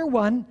chapter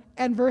 1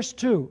 and verse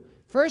 2.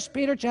 1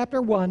 Peter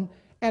chapter 1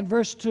 and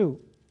verse 2.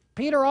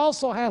 Peter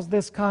also has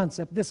this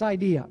concept, this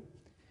idea.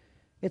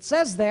 It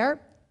says there,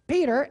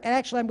 Peter, and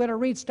actually I'm going to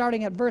read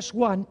starting at verse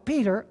 1,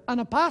 Peter, an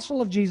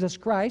apostle of Jesus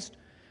Christ,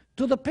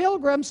 to the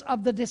pilgrims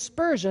of the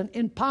dispersion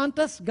in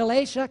Pontus,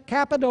 Galatia,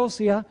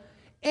 Cappadocia,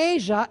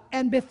 Asia,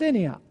 and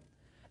Bithynia,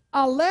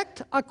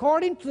 elect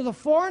according to the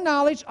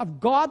foreknowledge of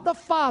God the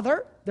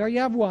Father, there you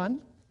have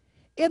one,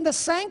 in the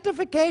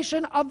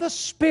sanctification of the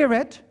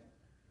Spirit,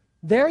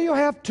 there you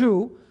have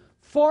 2,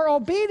 for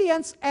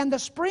obedience and the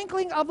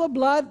sprinkling of the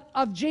blood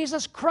of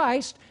Jesus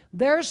Christ,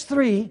 there's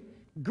 3,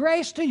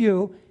 grace to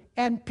you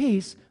and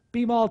peace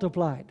be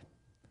multiplied.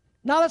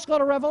 Now let's go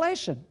to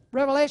Revelation.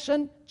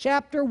 Revelation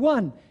chapter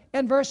 1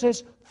 and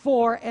verses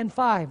 4 and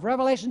 5.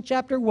 Revelation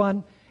chapter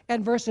 1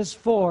 and verses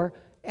 4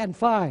 and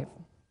 5.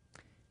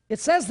 It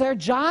says there,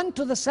 John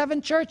to the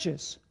 7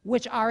 churches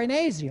which are in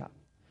Asia,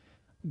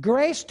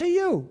 grace to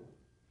you.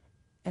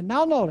 And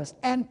now notice,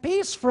 and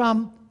peace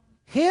from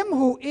him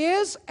who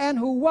is and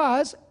who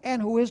was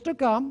and who is to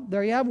come,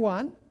 there you have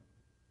one,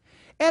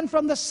 and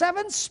from the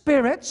 7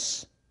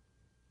 spirits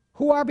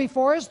who are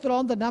before his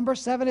throne. The number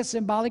 7 is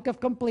symbolic of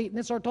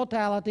completeness or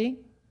totality,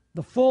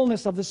 the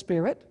fullness of the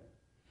Spirit.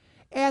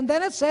 And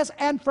then it says,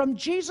 and from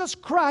Jesus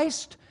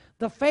Christ,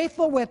 the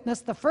faithful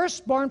witness, the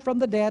firstborn from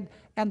the dead,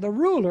 and the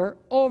ruler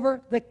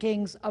over the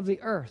kings of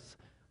the earth.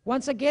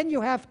 Once again,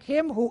 you have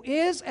him who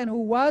is and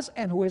who was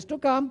and who is to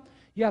come.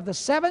 You have the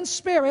 7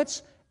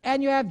 spirits,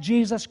 and you have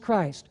Jesus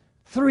Christ.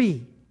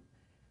 3.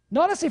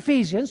 Notice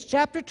Ephesians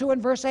chapter 2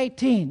 and verse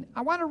 18.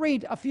 I want to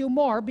read a few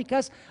more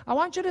because I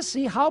want you to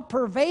see how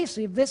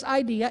pervasive this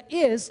idea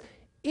is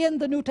in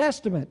the New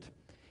Testament.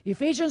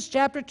 Ephesians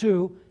chapter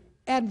 2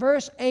 and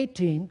verse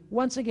 18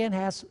 once again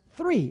has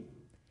 3.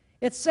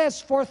 It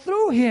says, for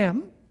through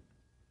him,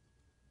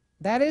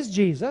 that is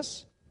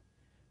Jesus,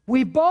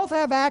 we both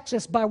have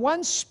access by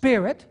one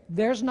Spirit,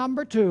 there's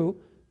number 2,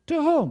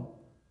 to whom?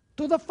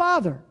 To the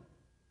Father.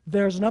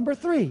 There's number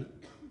 3.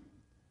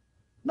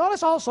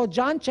 Notice also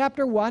John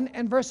chapter 1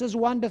 and verses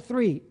 1 to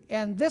 3.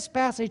 And this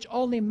passage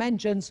only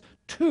mentions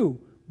 2,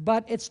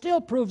 but it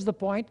still proves the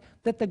point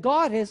that the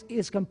Godhead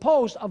is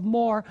composed of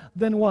more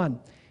than one.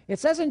 It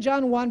says in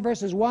John 1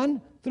 verses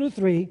 1 through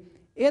 3,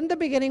 in the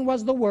beginning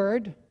was the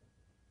Word,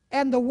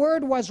 and the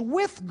Word was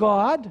with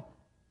God,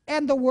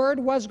 and the Word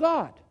was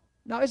God.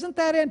 Now isn't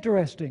that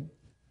interesting?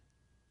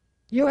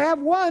 You have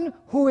one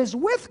who is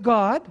with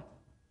God,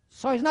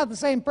 so he's not the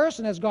same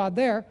person as God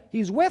there.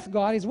 He's with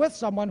God. He's with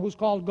someone who's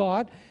called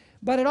God.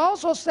 But it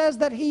also says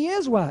that he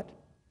is what?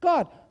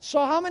 God.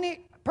 So how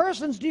many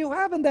persons do you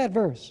have in that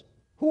verse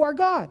who are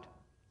God?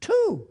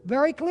 2,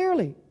 very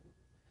clearly.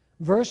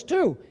 Verse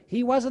 2,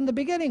 he was in the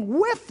beginning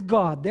with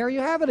God. There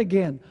you have it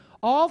again.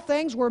 All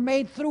things were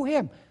made through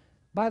him.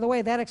 By the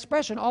way, that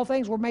expression, all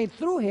things were made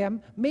through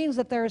him, means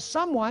that there is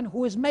someone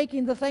who is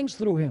making the things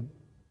through him.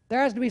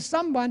 There has to be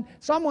someone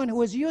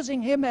who is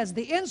using him as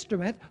the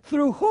instrument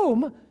through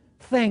whom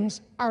things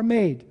are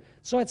made.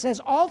 So it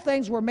says all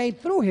things were made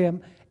through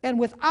him, and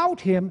without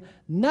him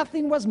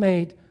nothing was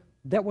made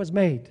that was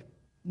made.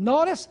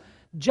 Notice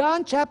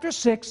John chapter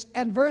 6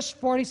 and verse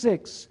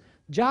 46.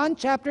 John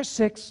chapter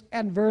 6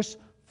 and verse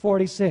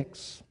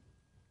 46.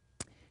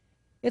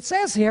 It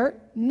says here,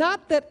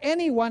 not that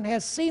anyone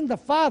has seen the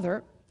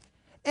Father,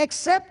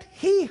 except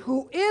he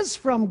who is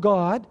from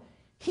God,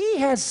 he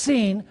has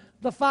seen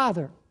the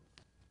Father.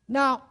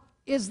 Now,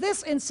 is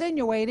this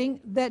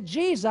insinuating that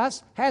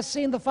Jesus has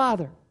seen the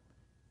Father?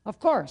 Of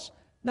course.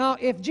 Now,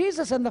 if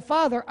Jesus and the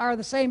Father are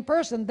the same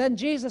person, then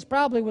Jesus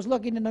probably was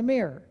looking in a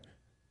mirror.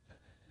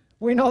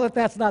 We know that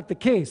that's not the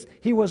case.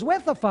 He was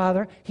with the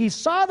Father. He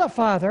saw the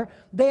Father.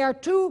 They are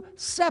 2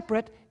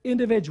 separate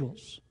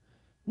individuals.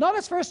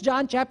 Notice 1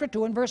 John chapter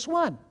 2 and verse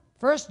 1.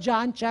 1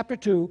 John chapter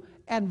 2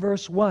 and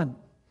verse 1.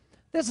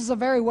 This is a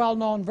very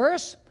well-known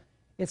verse.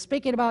 It's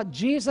speaking about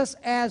Jesus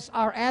as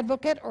our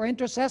advocate or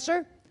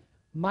intercessor.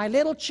 My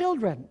little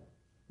children,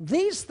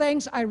 these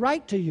things I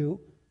write to you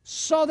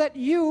so that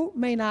you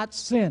may not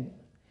sin.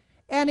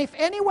 And if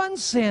anyone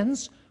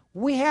sins,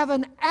 we have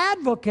an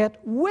advocate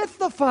with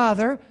the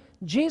Father,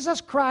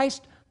 Jesus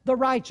Christ the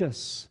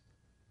righteous.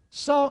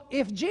 So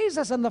if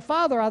Jesus and the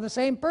Father are the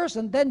same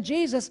person, then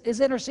Jesus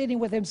is interceding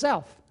with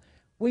himself.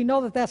 We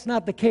know that that's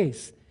not the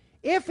case.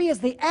 If he is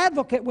the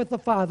advocate with the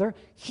Father,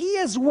 he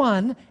is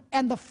one,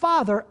 and the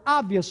Father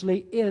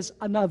obviously is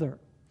another.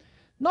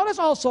 Notice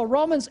also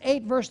Romans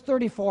 8 verse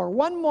 34,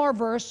 one more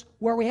verse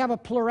where we have a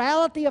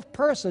plurality of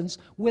persons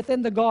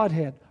within the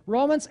Godhead.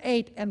 Romans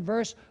 8 and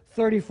verse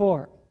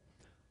 34.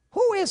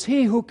 Who is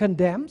he who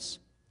condemns?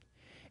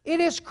 It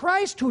is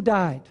Christ who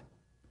died,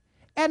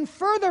 and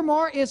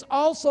furthermore is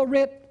also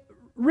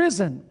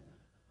risen,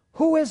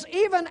 who is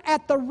even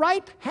at the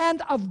right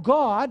hand of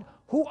God,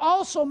 who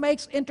also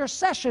makes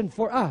intercession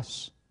for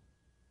us.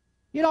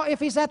 You know, if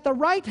he's at the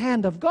right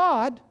hand of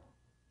God,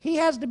 he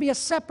has to be a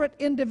separate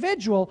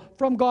individual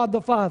from God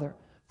the Father.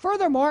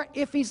 Furthermore,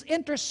 if he's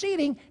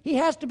interceding, he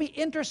has to be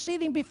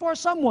interceding before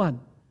someone.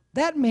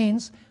 That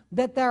means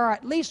that there are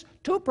at least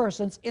two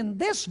persons in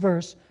this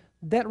verse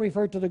that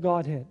refer to the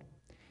Godhead.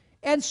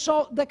 And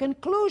so the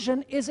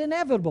conclusion is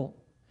inevitable.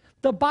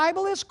 The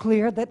Bible is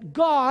clear that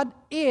God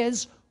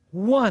is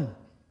one.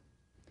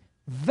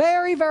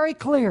 Very, very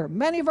clear.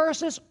 Many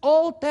verses,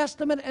 Old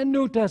Testament and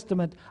New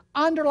Testament,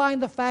 underline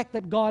the fact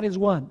that God is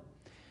one.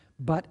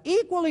 But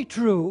equally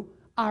true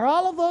are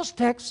all of those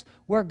texts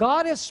where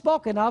God is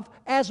spoken of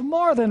as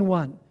more than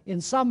one. In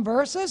some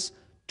verses,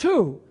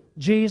 two,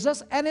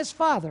 Jesus and his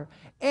Father.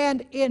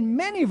 And in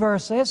many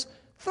verses,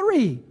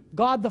 three,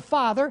 God the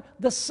Father,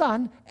 the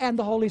Son, and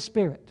the Holy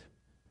Spirit.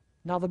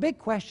 Now the big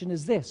question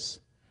is this: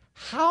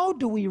 how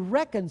do we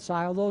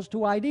reconcile those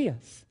two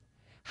ideas?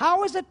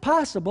 How is it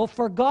possible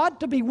for God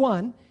to be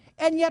one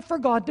and yet for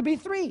God to be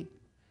three?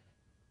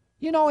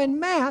 You know, in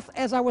math,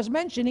 as I was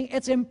mentioning,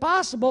 it's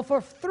impossible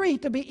for 3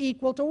 to be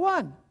equal to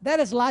 1. That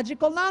is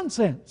logical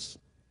nonsense.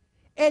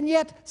 And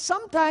yet,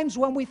 sometimes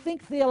when we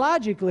think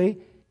theologically,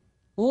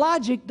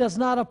 logic does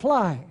not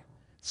apply.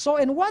 So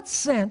in what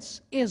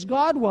sense is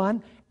God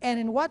one, and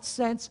in what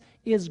sense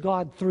is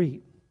God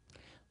three?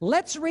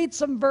 Let's read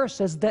some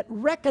verses that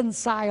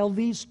reconcile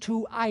these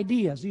two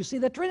ideas. You see,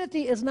 the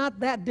Trinity is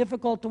not that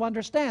difficult to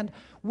understand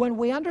when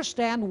we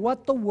understand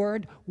what the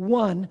word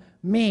one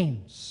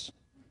means.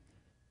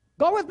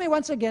 Go with me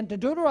once again to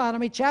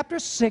Deuteronomy chapter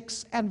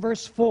 6 and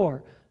verse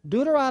 4.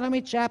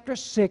 Deuteronomy chapter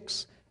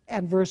 6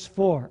 and verse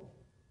 4.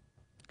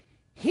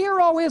 Hear,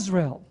 O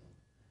Israel,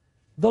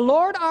 the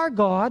Lord our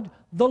God,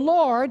 the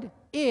Lord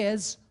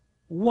is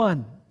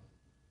one.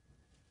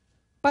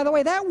 By the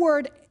way, that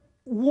word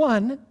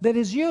one that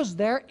is used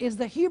there is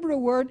the Hebrew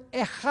word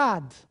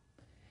echad.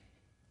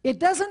 It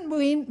doesn't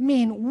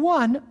mean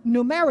one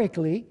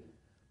numerically,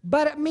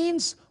 but it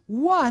means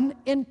one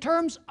in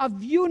terms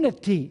of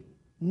unity.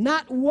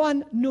 Not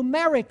one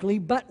numerically,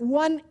 but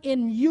one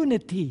in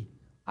unity.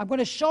 I'm going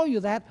to show you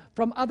that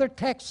from other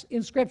texts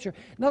in Scripture.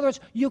 In other words,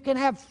 you can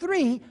have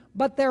 3,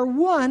 but they're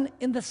one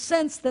in the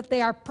sense that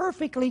they are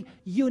perfectly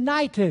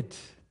united.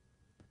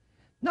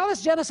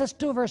 Notice Genesis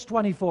 2, verse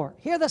 24.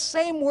 Here the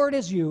same word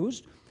is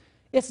used.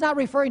 It's not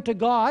referring to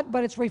God,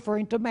 but it's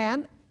referring to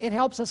man. It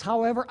helps us,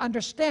 however,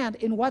 understand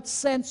in what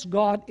sense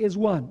God is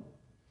one.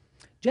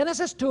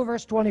 Genesis 2,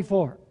 verse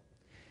 24.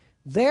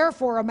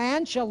 Therefore a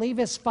man shall leave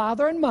his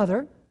father and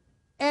mother,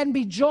 and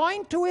be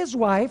joined to his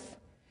wife,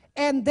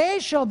 and they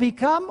shall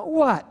become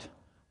what?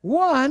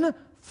 One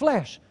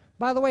flesh.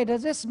 By the way,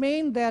 does this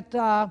mean that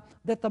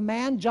the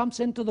man jumps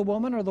into the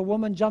woman, or the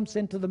woman jumps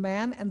into the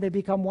man, and they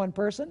become one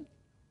person?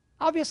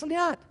 Obviously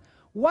not.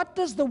 What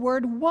does the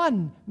word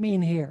one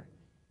mean here?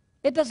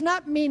 It does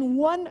not mean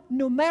one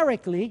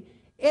numerically.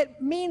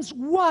 It means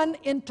one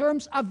in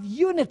terms of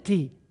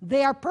unity.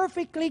 They are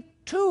perfectly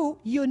two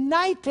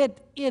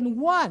united in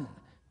one,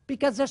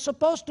 because they're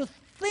supposed to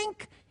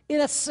think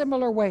in a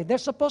similar way. They're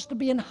supposed to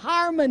be in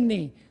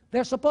harmony.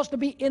 They're supposed to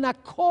be in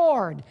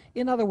accord.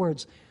 In other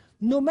words,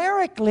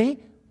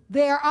 numerically,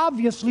 they are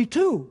obviously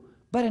two,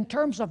 but in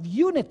terms of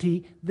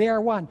unity, they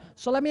are one.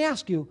 So let me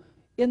ask you,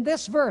 in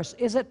this verse,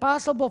 is it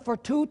possible for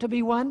 2 to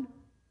be 1?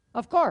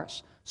 Of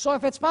course. So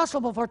if it's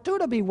possible for 2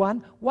 to be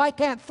 1, why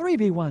can't 3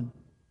 be 1?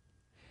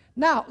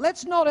 Now,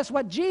 let's notice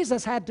what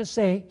Jesus had to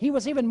say. He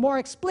was even more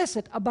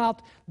explicit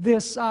about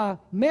this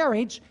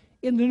marriage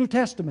in the New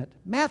Testament.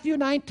 Matthew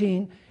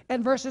 19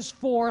 and verses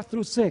 4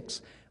 through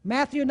 6.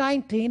 Matthew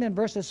 19 and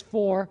verses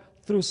 4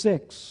 through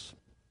 6.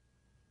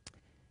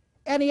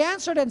 And he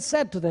answered and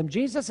said to them,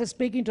 Jesus is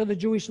speaking to the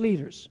Jewish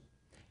leaders,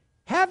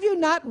 have you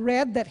not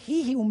read that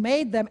he who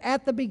made them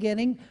at the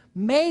beginning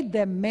made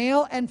them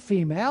male and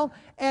female,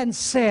 and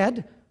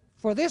said,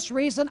 for this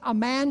reason a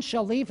man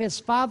shall leave his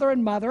father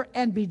and mother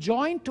and be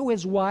joined to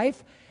his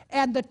wife,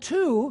 and the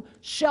two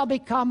shall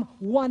become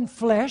one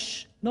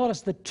flesh.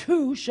 Notice the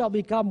two shall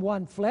become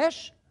one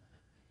flesh.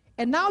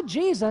 And now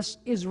Jesus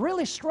is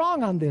really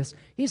strong on this.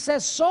 He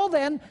says, so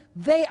then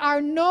they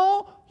are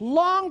no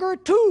longer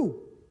two.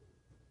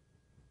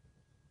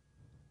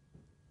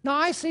 Now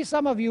I see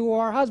some of you who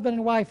are husband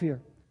and wife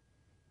here,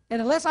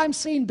 and unless I'm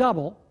seeing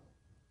double,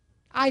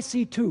 I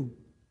see 2.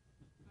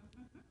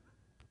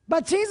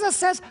 But Jesus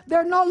says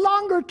they're no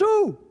longer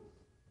 2.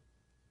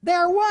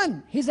 They're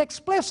one. He's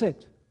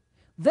explicit.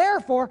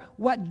 Therefore,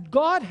 what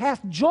God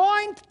hath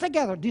joined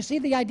together, do you see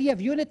the idea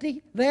of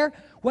unity there?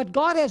 What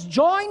God has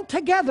joined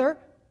together,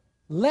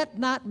 let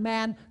not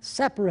man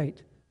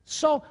separate.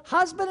 So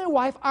husband and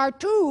wife are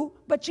 2,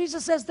 but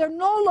Jesus says they're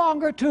no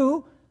longer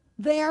 2.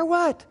 They are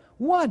what?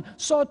 1.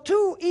 So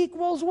 2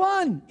 equals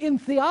 1 in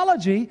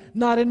theology,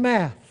 not in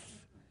math.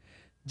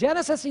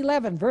 Genesis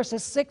 11,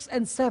 verses 6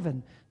 and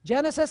 7.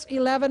 Genesis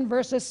 11,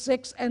 verses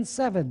 6 and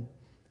 7.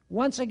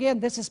 Once again,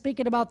 this is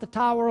speaking about the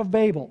Tower of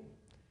Babel.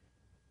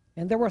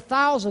 And there were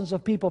thousands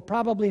of people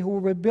probably who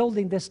were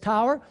building this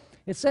tower.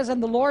 It says,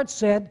 and the Lord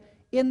said,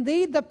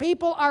 indeed the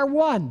people are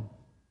one.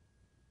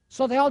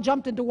 So they all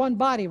jumped into one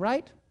body,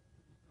 right?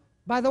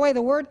 By the way,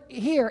 the word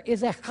here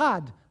is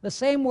echad, the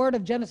same word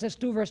of Genesis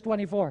 2, verse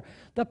 24.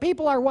 The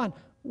people are one.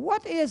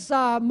 What is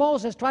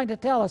Moses trying to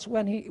tell us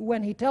when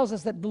he tells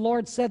us that the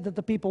Lord said that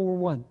the people were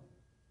one?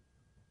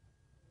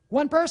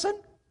 One person?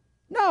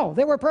 No,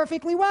 they were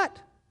perfectly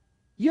what?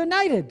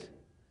 United.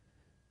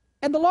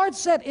 And the Lord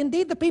said,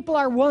 indeed the people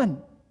are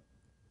one.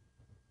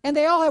 And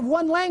they all have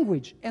one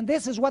language. And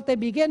this is what they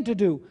begin to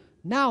do.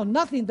 Now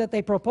nothing that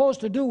they propose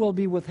to do will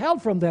be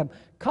withheld from them.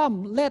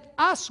 Come, let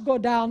us go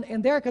down,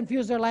 and there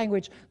confuse their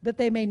language, that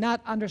they may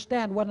not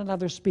understand one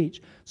another's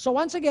speech. So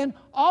once again,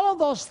 all of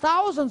those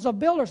thousands of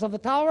builders of the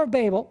Tower of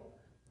Babel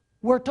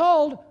were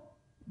told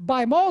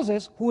by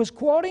Moses, who is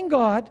quoting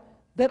God,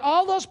 that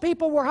all those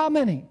people were how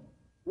many?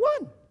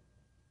 One.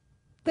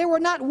 They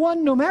were not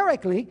one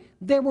numerically,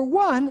 they were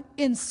one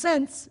in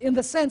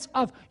the sense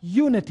of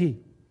unity.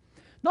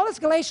 Notice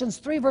Galatians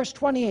 3, verse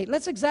 28.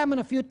 Let's examine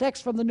a few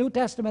texts from the New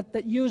Testament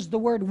that use the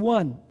word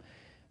one.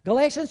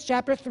 Galatians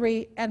chapter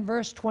 3 and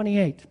verse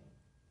 28.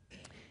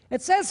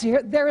 It says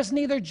here, there is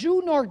neither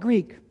Jew nor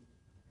Greek.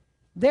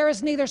 There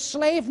is neither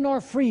slave nor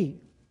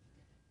free.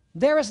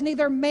 There is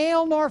neither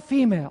male nor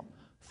female.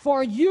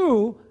 For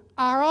you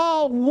are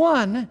all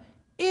one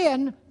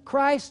in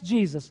Christ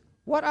Jesus.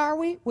 What are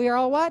we? We are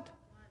all what?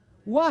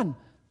 One.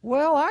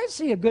 Well, I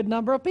see a good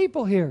number of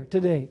people here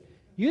today.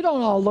 You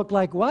don't all look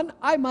like one.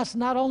 I must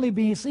not only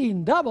be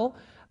seeing double,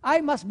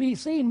 I must be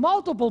seeing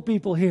multiple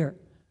people here.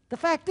 The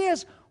fact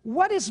is,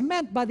 what is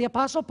meant by the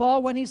Apostle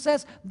Paul when he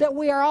says that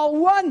we are all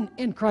one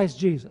in Christ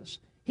Jesus?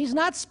 He's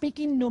not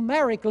speaking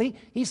numerically,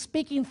 he's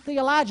speaking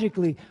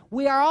theologically.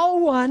 We are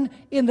all one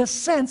in the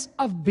sense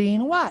of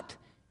being what?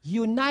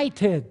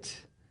 United.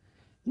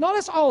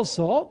 Notice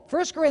also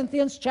 1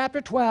 Corinthians chapter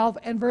 12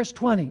 and verse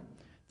 20.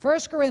 1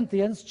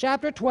 Corinthians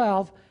chapter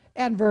 12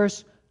 and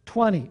verse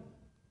 20.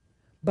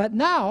 But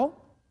now,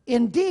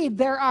 indeed,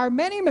 there are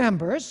many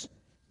members,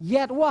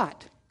 yet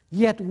what?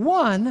 Yet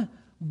one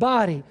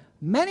body.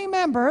 Many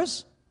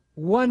members,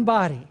 one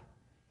body.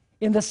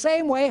 In the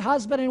same way,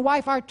 husband and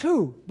wife are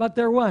two, but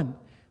they're one.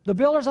 The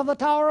builders of the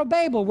Tower of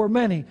Babel were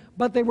many,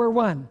 but they were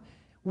one.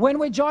 When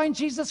we join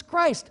Jesus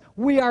Christ,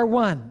 we are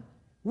one.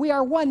 We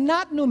are one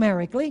not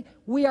numerically,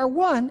 we are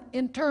one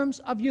in terms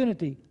of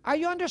unity. Are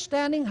you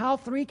understanding how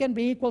three can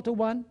be equal to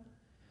one?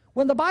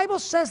 When the Bible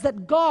says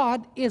that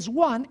God is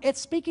one, it's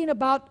speaking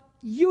about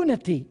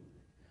unity.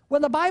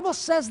 When the Bible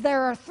says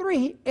there are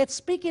three, it's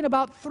speaking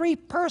about three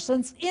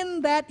persons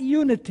in that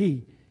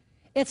unity.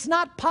 It's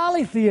not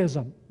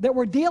polytheism that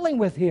we're dealing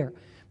with here,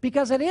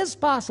 because it is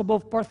possible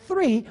for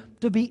three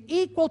to be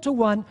equal to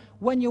one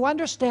when you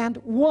understand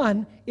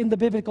one in the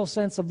biblical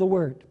sense of the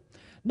word.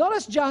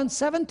 Notice John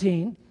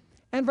 17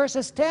 and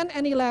verses 10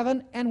 and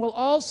 11, and we'll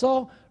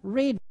also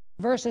read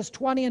verses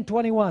 20 and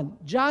 21.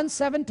 John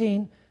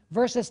 17,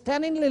 verses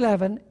 10 and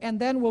 11, and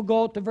then we'll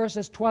go to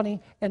verses 20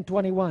 and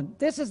 21.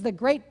 This is the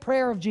great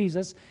prayer of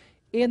Jesus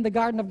in the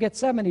Garden of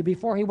Gethsemane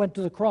before he went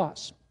to the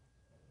cross.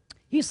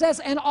 He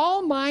says, and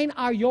all mine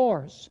are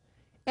yours,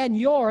 and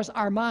yours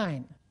are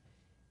mine,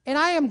 and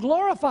I am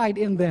glorified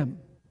in them.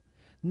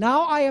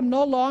 Now I am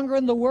no longer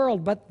in the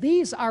world, but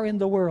these are in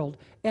the world,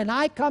 and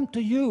I come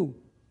to you.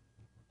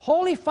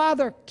 Holy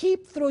Father,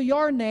 keep through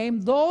your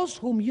name those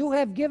whom you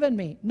have given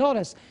me.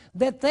 Notice,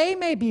 that they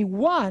may be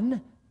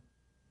one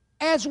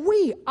as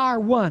we are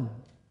one.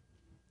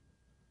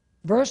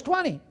 Verse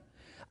 20,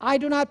 I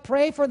do not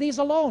pray for these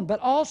alone, but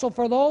also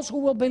for those who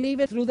will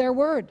believe it through their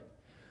word,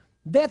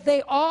 that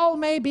they all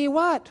may be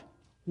what?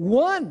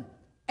 One.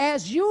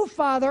 As you,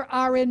 Father,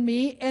 are in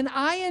me, and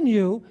I in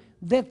you,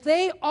 that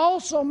they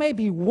also may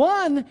be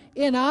one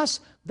in us,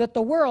 that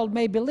the world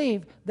may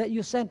believe that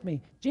you sent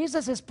me.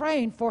 Jesus is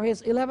praying for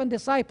his 11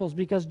 disciples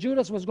because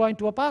Judas was going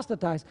to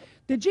apostatize.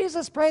 Did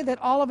Jesus pray that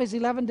all of his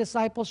 11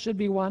 disciples should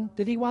be one?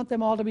 Did he want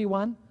them all to be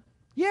one?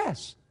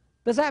 Yes.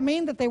 Does that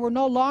mean that they were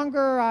no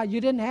longer,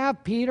 you didn't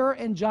have Peter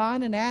and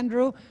John and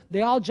Andrew,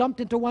 they all jumped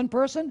into one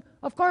person?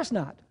 Of course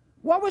not.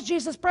 What was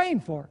Jesus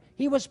praying for?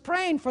 He was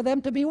praying for them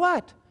to be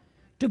what?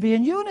 To be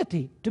in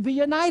unity, to be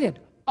united,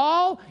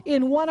 all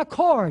in one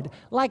accord,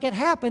 like it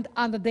happened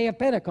on the day of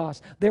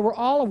Pentecost. They were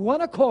all of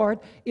one accord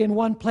in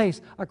one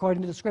place,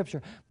 according to the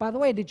Scripture. By the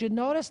way, did you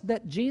notice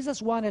that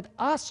Jesus wanted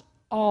us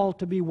all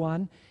to be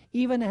one,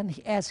 even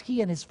as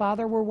he and his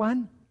Father were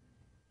one?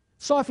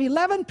 So if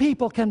 11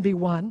 people can be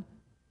one,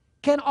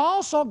 can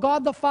also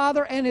God the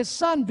Father and his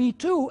Son be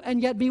two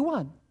and yet be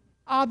one?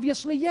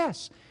 Obviously,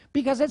 yes,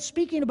 because it's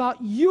speaking about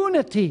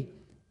unity.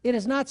 It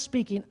is not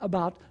speaking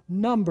about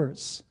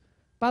numbers.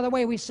 By the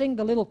way, we sing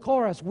the little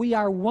chorus, we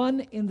are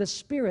one in the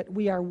Spirit,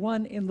 we are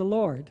one in the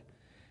Lord.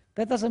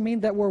 That doesn't mean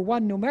that we're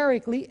one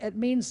numerically, it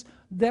means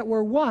that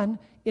we're one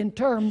in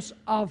terms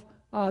of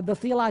the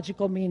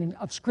theological meaning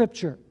of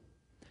Scripture.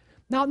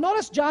 Now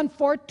notice John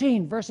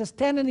 14, verses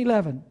 10 and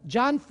 11.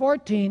 John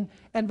 14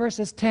 and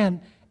verses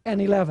 10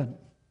 and 11.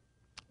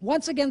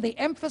 Once again, the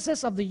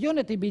emphasis of the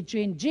unity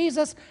between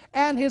Jesus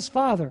and his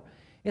Father.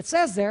 It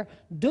says there,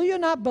 do you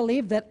not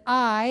believe that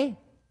I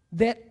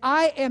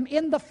am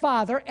in the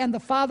Father and the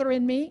Father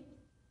in me?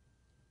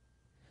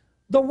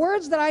 The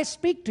words that I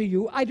speak to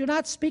you, I do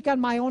not speak on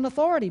my own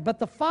authority, but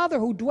the Father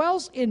who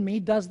dwells in me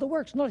does the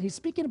works. Notice, he's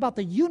speaking about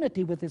the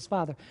unity with his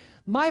Father.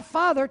 My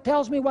Father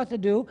tells me what to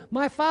do.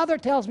 My Father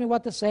tells me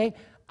what to say.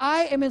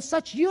 I am in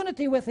such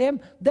unity with him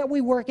that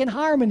we work in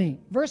harmony.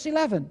 Verse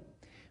 11,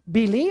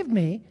 believe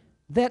me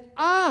that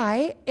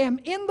I am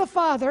in the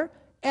Father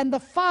and the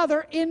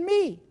Father in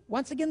me.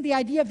 Once again, the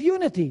idea of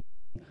unity.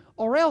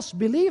 Or else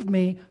believe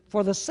me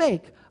for the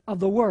sake of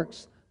the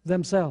works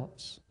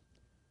themselves.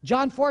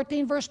 John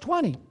 14, verse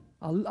 20,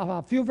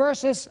 a few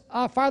verses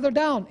farther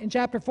down in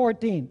chapter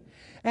 14.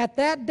 At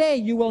that day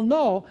you will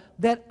know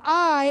that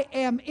I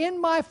am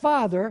in my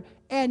Father,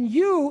 and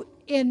you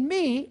in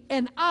me,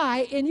 and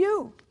I in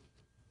you.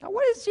 Now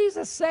what is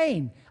Jesus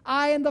saying?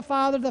 I and the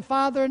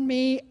Father in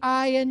me,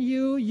 I and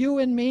you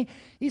in me.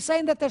 He's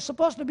saying that there's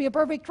supposed to be a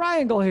perfect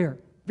triangle here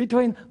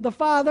between the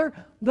Father,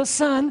 the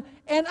Son,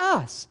 and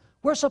us.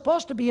 We're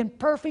supposed to be in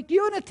perfect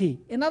unity.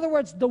 In other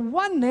words, the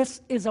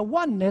oneness is a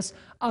oneness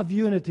of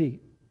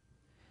unity.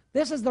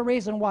 This is the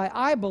reason why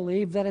I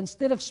believe that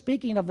instead of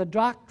speaking of the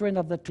doctrine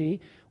of the Trinity,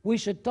 we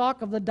should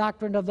talk of the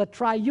doctrine of the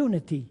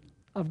triunity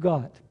of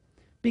God.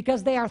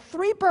 Because they are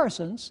three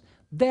persons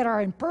that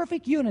are in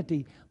perfect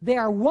unity. They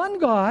are one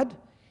God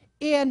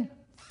in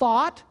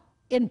thought,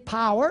 in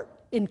power,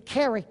 in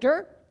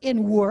character,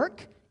 in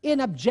work,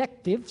 in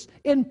objectives,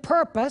 in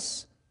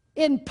purpose,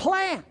 in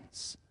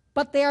plans.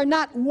 But they are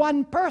not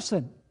one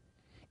person.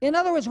 In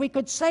other words, we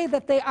could say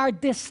that they are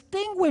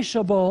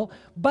distinguishable,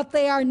 but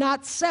they are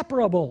not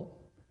separable.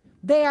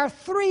 They are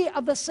three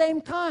of the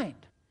same kind.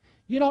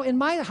 You know, in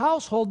my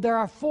household, there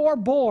are 4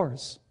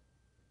 Bohrs.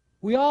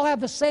 We all have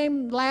the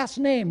same last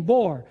name,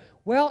 Bohr.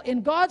 Well,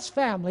 in God's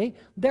family,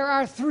 there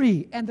are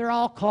 3, and they're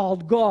all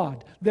called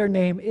God. Their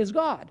name is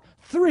God.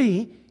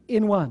 3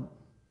 in 1.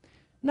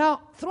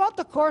 Now, throughout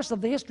the course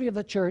of the history of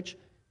the church,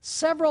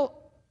 several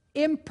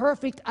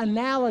imperfect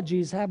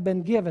analogies have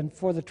been given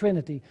for the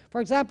Trinity.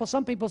 For example,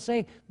 some people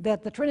say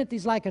that the Trinity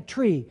is like a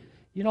tree.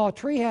 You know, a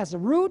tree has a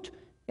root,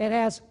 it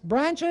has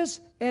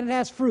branches, and it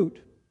has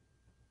fruit.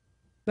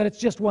 But it's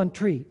just one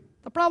tree.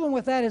 The problem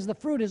with that is the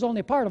fruit is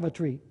only part of a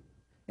tree,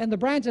 and the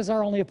branches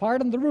are only a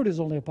part, and the root is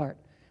only a part.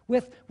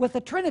 With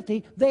the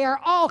Trinity, they are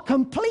all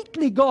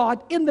completely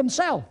God in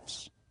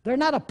themselves. They're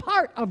not a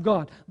part of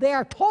God. They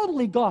are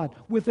totally God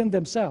within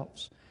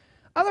themselves.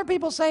 Other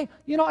people say,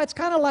 you know, it's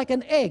kind of like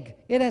an egg.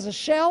 It has a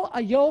shell,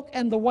 a yolk,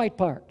 and the white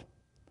part.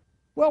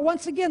 Well,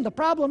 once again, the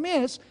problem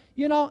is,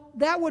 you know,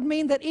 that would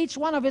mean that each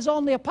one of them is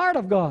only a part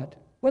of God,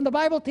 when the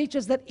Bible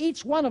teaches that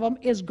each one of them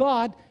is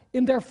God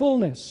in their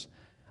fullness.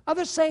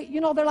 Others say, you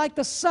know, they're like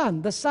the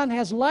sun. The sun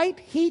has light,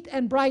 heat,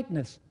 and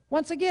brightness.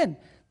 Once again,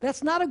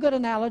 that's not a good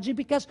analogy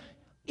because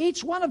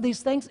each one of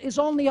these things is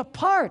only a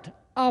part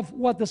of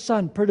what the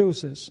sun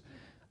produces.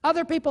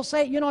 Other people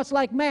say, you know, it's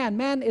like man.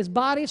 Man is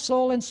body,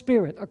 soul, and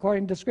spirit,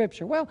 according to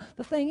Scripture. Well,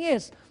 the thing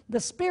is, the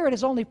spirit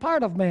is only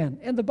part of man,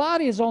 and the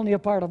body is only a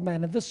part of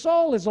man, and the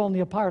soul is only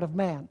a part of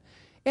man.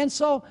 And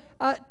so,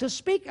 to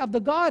speak of the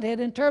Godhead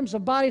in terms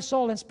of body,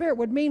 soul, and spirit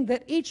would mean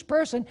that each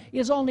person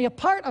is only a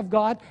part of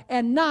God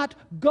and not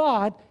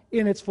God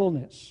in its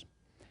fullness.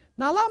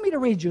 Now, allow me to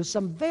read you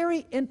some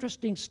very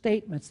interesting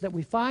statements that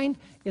we find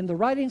in the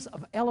writings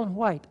of Ellen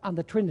White on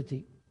the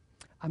Trinity.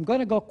 I'm going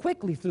to go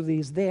quickly through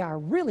these. They are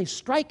really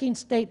striking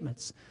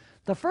statements.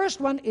 The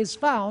first one is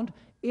found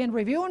in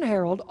Review and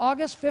Herald,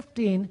 August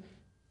 15,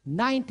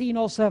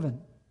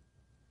 1907.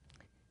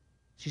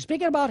 She's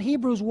speaking about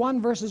Hebrews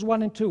 1, verses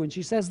 1 and 2, and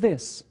she says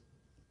this: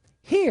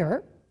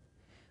 here,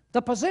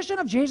 the position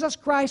of Jesus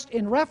Christ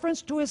in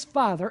reference to his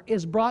Father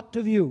is brought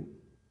to view.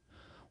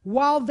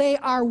 While they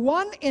are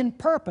one in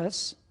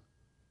purpose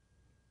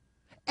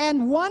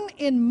and one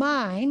in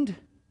mind,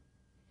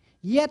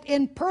 yet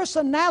in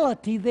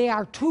personality they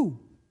are two.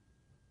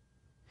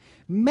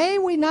 May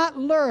we not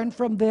learn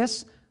from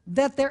this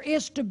that there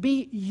is to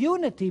be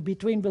unity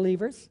between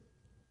believers?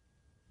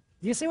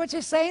 Do you see what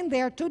she's saying?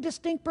 They are two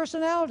distinct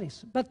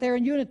personalities, but they're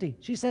in unity.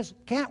 She says,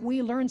 can't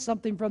we learn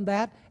something from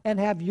that and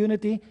have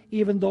unity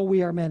even though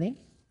we are many?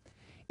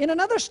 In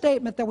another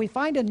statement that we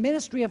find in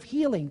Ministry of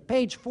Healing,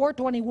 page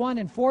 421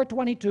 and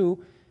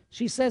 422,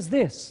 she says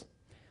this: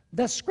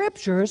 the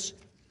Scriptures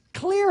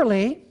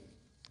clearly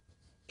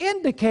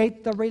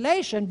indicate the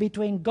relation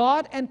between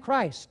God and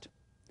Christ,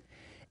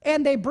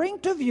 and they bring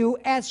to view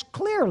as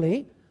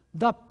clearly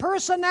the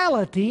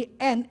personality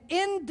and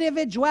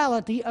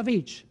individuality of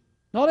each.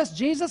 Notice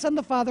Jesus and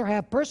the Father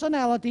have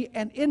personality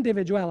and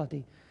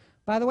individuality.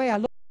 By the way, I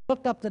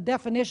looked up the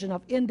definition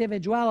of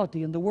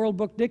individuality in the World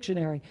Book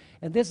Dictionary,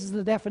 and this is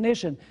the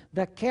definition: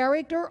 the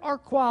character or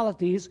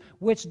qualities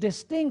which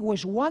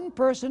distinguish one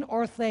person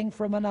or thing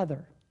from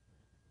another.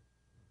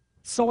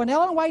 So when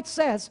Ellen White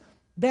says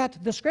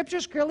that the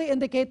Scriptures clearly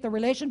indicate the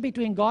relation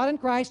between God and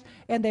Christ,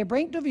 and they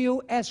bring to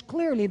view as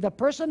clearly the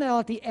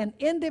personality and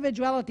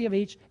individuality of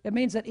each, it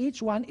means that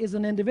each one is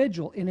an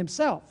individual in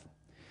himself.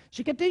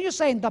 She continues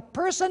saying, the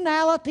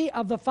personality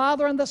of the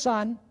Father and the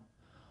Son,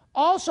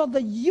 also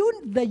the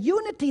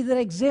unity that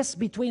exists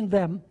between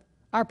them,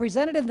 are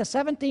presented in the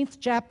 17th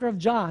chapter of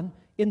John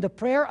in the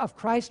prayer of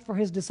Christ for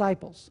his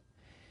disciples.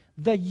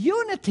 The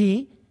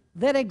unity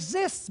that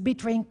exists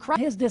between Christ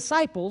and his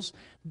disciples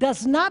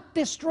does not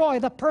destroy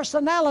the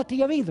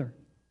personality of either.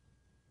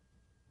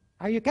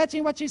 Are you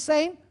catching what she's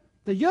saying?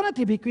 The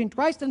unity between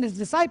Christ and his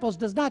disciples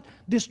does not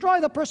destroy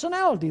the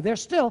personality.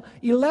 There's still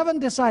 11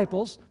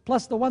 disciples,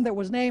 plus the one that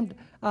was named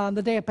on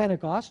the day of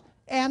Pentecost,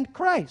 and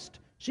Christ.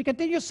 She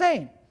continues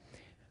saying,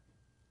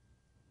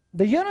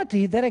 the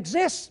unity that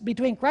exists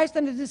between Christ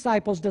and his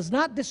disciples does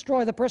not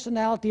destroy the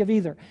personality of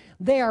either.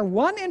 They are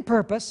one in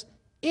purpose,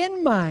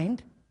 in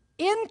mind,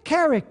 in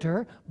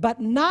character,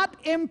 but not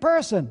in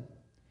person.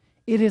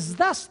 It is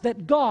thus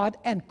that God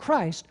and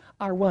Christ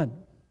are one.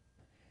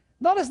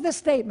 Notice this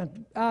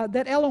statement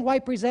that Ellen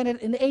White presented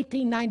in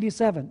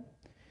 1897.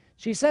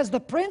 She says, the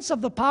prince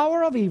of the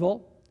power of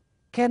evil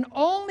can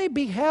only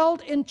be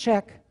held in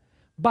check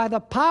by the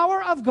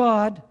power of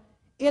God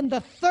in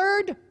the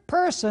third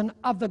person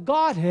of the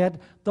Godhead,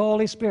 the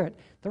Holy Spirit.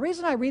 The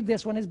reason I read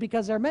this one is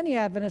because there are many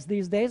Adventists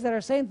these days that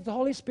are saying that the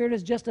Holy Spirit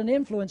is just an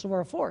influence or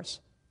a force,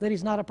 that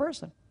he's not a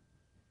person.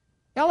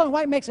 Ellen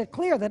White makes it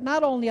clear that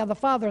not only are the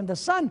Father and the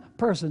Son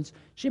persons,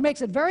 she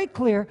makes it very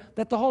clear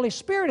that the Holy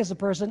Spirit is a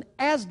person,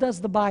 as does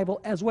the Bible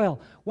as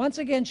well. Once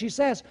again, she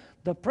says,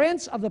 the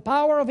prince of the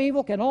power of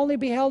evil can only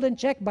be held in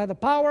check by the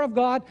power of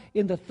God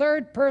in the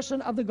third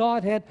person of the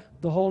Godhead,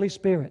 the Holy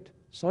Spirit.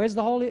 So is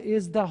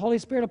the Holy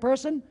Spirit a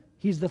person?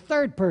 He's the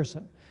third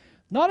person.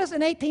 Notice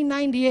in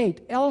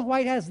 1898, Ellen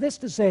White has this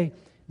to say,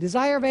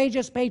 Desire of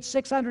Ages, page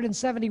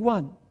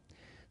 671.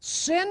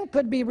 Sin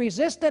could be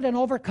resisted and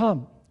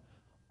overcome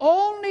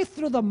only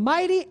through the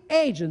mighty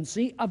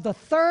agency of the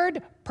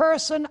third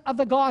person of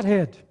the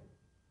Godhead.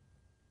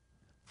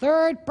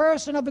 Third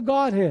person of the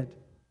Godhead,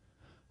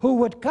 who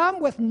would come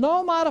with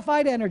no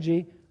modified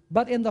energy,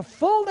 but in the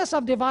fullness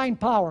of divine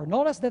power.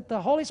 Notice that the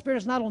Holy Spirit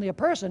is not only a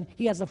person,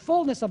 he has the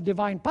fullness of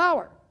divine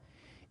power.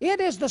 It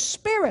is the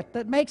Spirit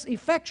that makes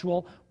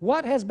effectual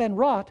what has been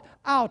wrought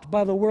out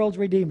by the world's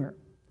Redeemer.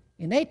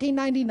 In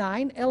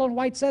 1899, Ellen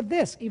White said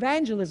this,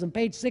 Evangelism,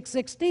 page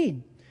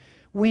 616.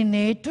 We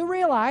need to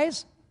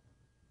realize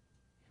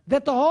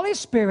that the Holy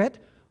Spirit,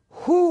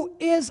 who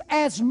is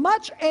as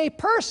much a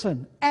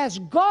person as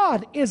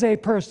God is a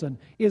person,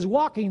 is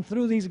walking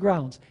through these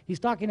grounds. He's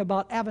talking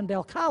about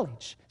Avondale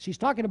College. She's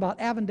talking about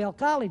Avondale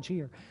College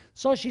here.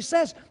 So she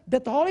says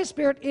that the Holy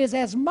Spirit is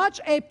as much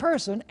a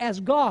person as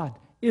God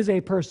is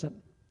a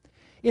person.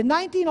 In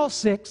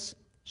 1906,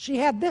 she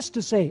had this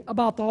to say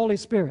about the Holy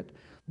Spirit.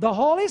 The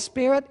Holy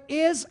Spirit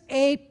is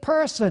a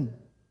person,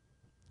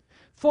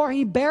 for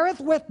he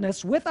beareth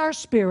witness with our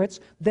spirits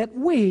that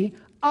we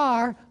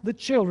are the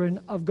children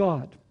of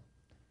God.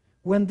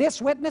 When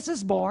this witness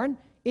is born,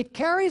 it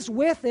carries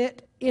with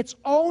it its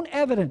own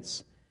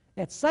evidence.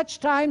 At such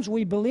times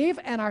we believe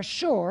and are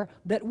sure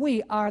that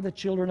we are the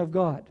children of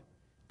God.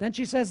 Then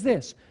she says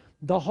this,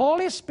 the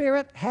Holy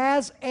Spirit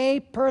has a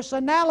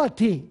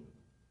personality.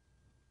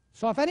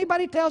 So if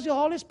anybody tells you the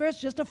Holy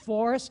Spirit's just a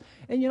force,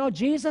 and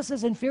Jesus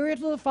is inferior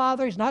to the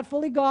Father, he's not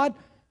fully God,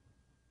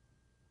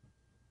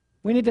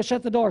 we need to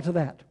shut the door to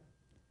that.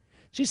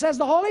 She says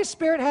the Holy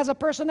Spirit has a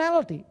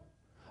personality,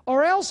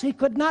 or else he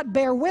could not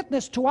bear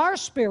witness to our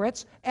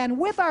spirits and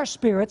with our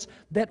spirits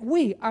that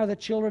we are the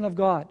children of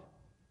God.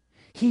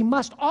 He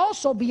must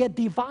also be a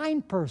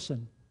divine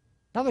person.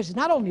 In other words, he's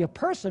not only a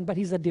person, but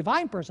he's a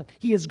divine person.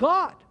 He is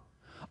God.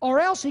 Or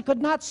else he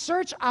could not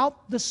search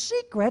out the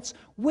secrets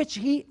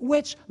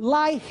which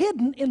lie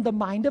hidden in the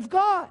mind of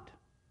God.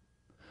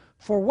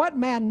 For what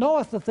man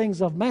knoweth the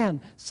things of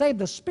man, save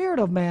the Spirit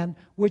of man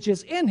which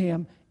is in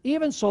him?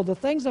 Even so the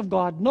things of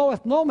God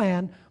knoweth no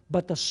man,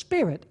 but the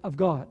Spirit of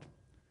God.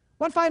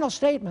 One final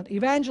statement,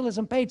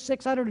 Evangelism, page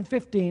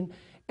 615.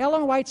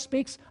 Ellen White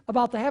speaks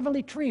about the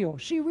heavenly trio.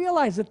 She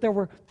realized that there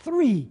were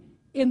three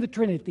in the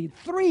Trinity,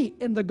 three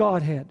in the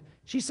Godhead.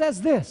 She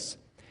says this,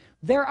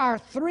 there are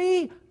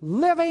three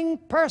living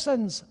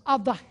persons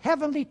of the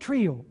heavenly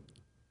trio.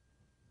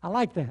 I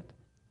like that.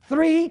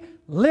 Three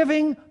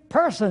living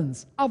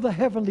persons of the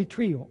heavenly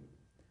trio.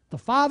 The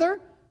Father,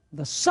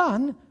 the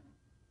Son,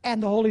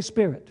 and the Holy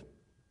Spirit.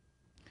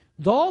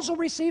 Those who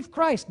receive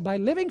Christ by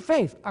living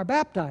faith are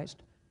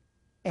baptized,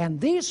 and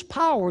these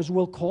powers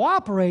will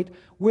cooperate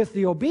with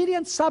the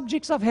obedient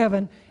subjects of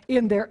heaven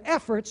in their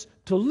efforts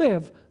to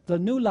live the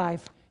new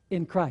life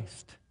in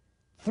Christ.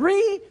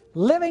 Three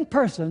living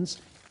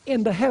persons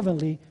in the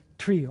heavenly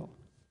trio.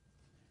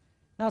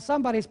 Now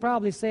somebody's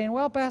probably saying,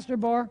 well, Pastor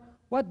Bohr,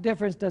 what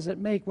difference does it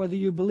make whether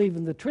you believe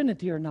in the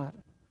Trinity or not?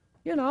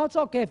 It's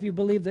okay if you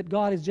believe that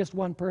God is just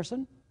one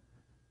person.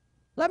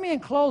 Let me, in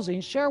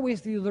closing, share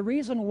with you the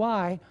reason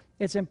why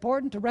it's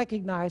important to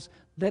recognize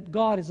that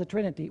God is a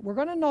Trinity. We're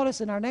going to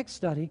notice in our next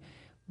study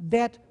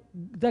that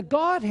the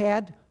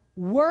Godhead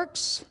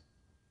works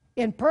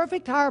in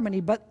perfect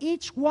harmony, but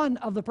each one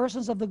of the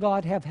persons of the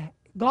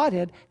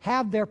Godhead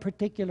have their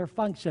particular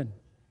function.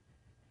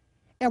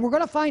 And we're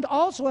going to find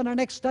also in our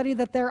next study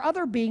that there are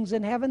other beings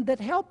in heaven that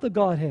help the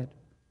Godhead.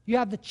 You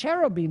have the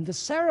cherubim, the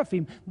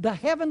seraphim, the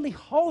heavenly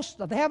host,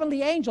 the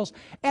heavenly angels,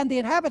 and the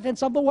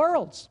inhabitants of the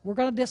worlds. We're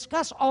going to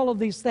discuss all of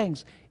these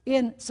things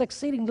in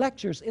succeeding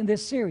lectures in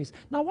this series.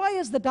 Now, why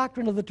is the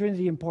doctrine of the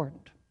Trinity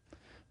important?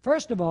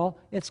 First of all,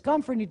 it's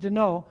comforting to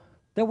know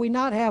that we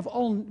don't have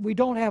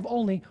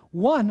only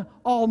one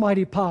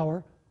almighty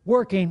power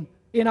working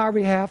in our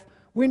behalf.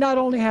 We not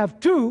only have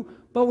two,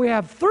 but we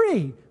have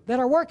three that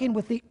are working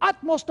with the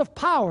utmost of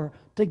power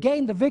to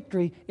gain the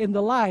victory in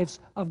the lives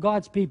of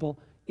God's people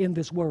in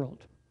this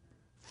world.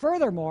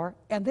 Furthermore,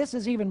 and this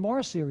is even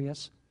more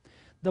serious,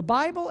 the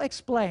Bible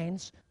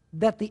explains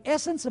that the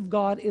essence of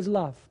God is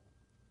love.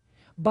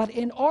 But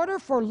in order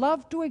for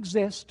love to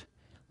exist,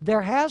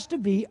 there has to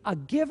be a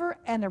giver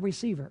and a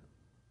receiver.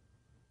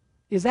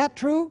 Is that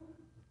true?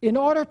 In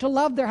order to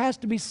love, there has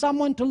to be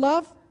someone to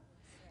love?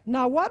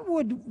 Now, what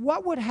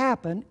would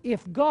happen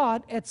if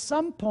God at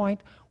some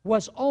point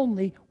was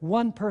only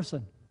one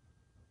person?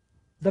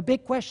 The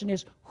big question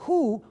is,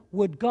 who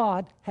would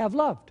God have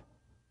loved?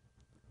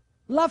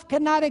 Love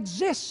cannot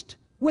exist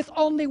with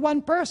only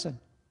one person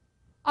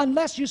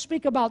unless you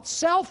speak about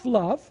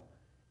self-love,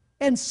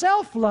 and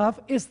self-love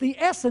is the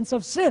essence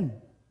of sin.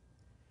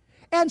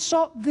 And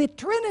so the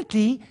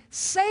Trinity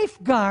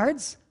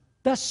safeguards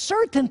the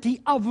certainty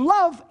of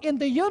love in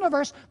the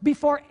universe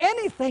before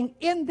anything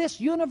in this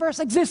universe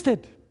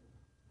existed.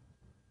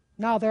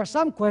 Now, there are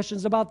some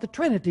questions about the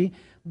Trinity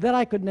that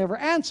I could never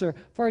answer.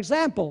 For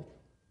example,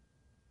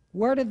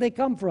 where did they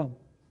come from?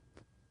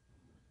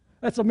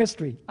 That's a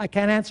mystery. I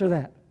can't answer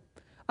that.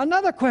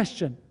 Another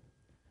question,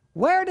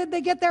 where did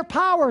they get their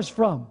powers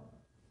from?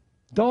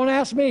 Don't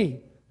ask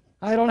me.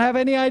 I don't have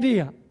any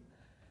idea.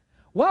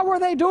 What were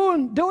they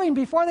doing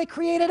before they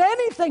created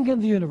anything in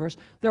the universe?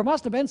 There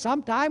must have been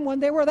some time when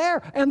they were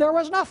there and there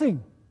was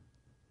nothing.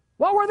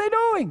 What were they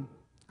doing?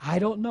 I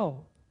don't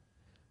know.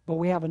 But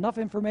we have enough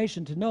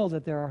information to know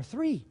that there are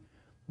three.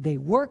 They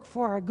work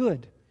for our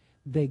good.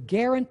 They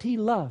guarantee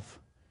love.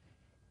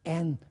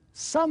 And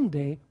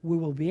someday we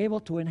will be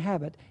able to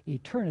inhabit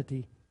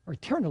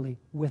eternally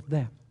with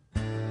them.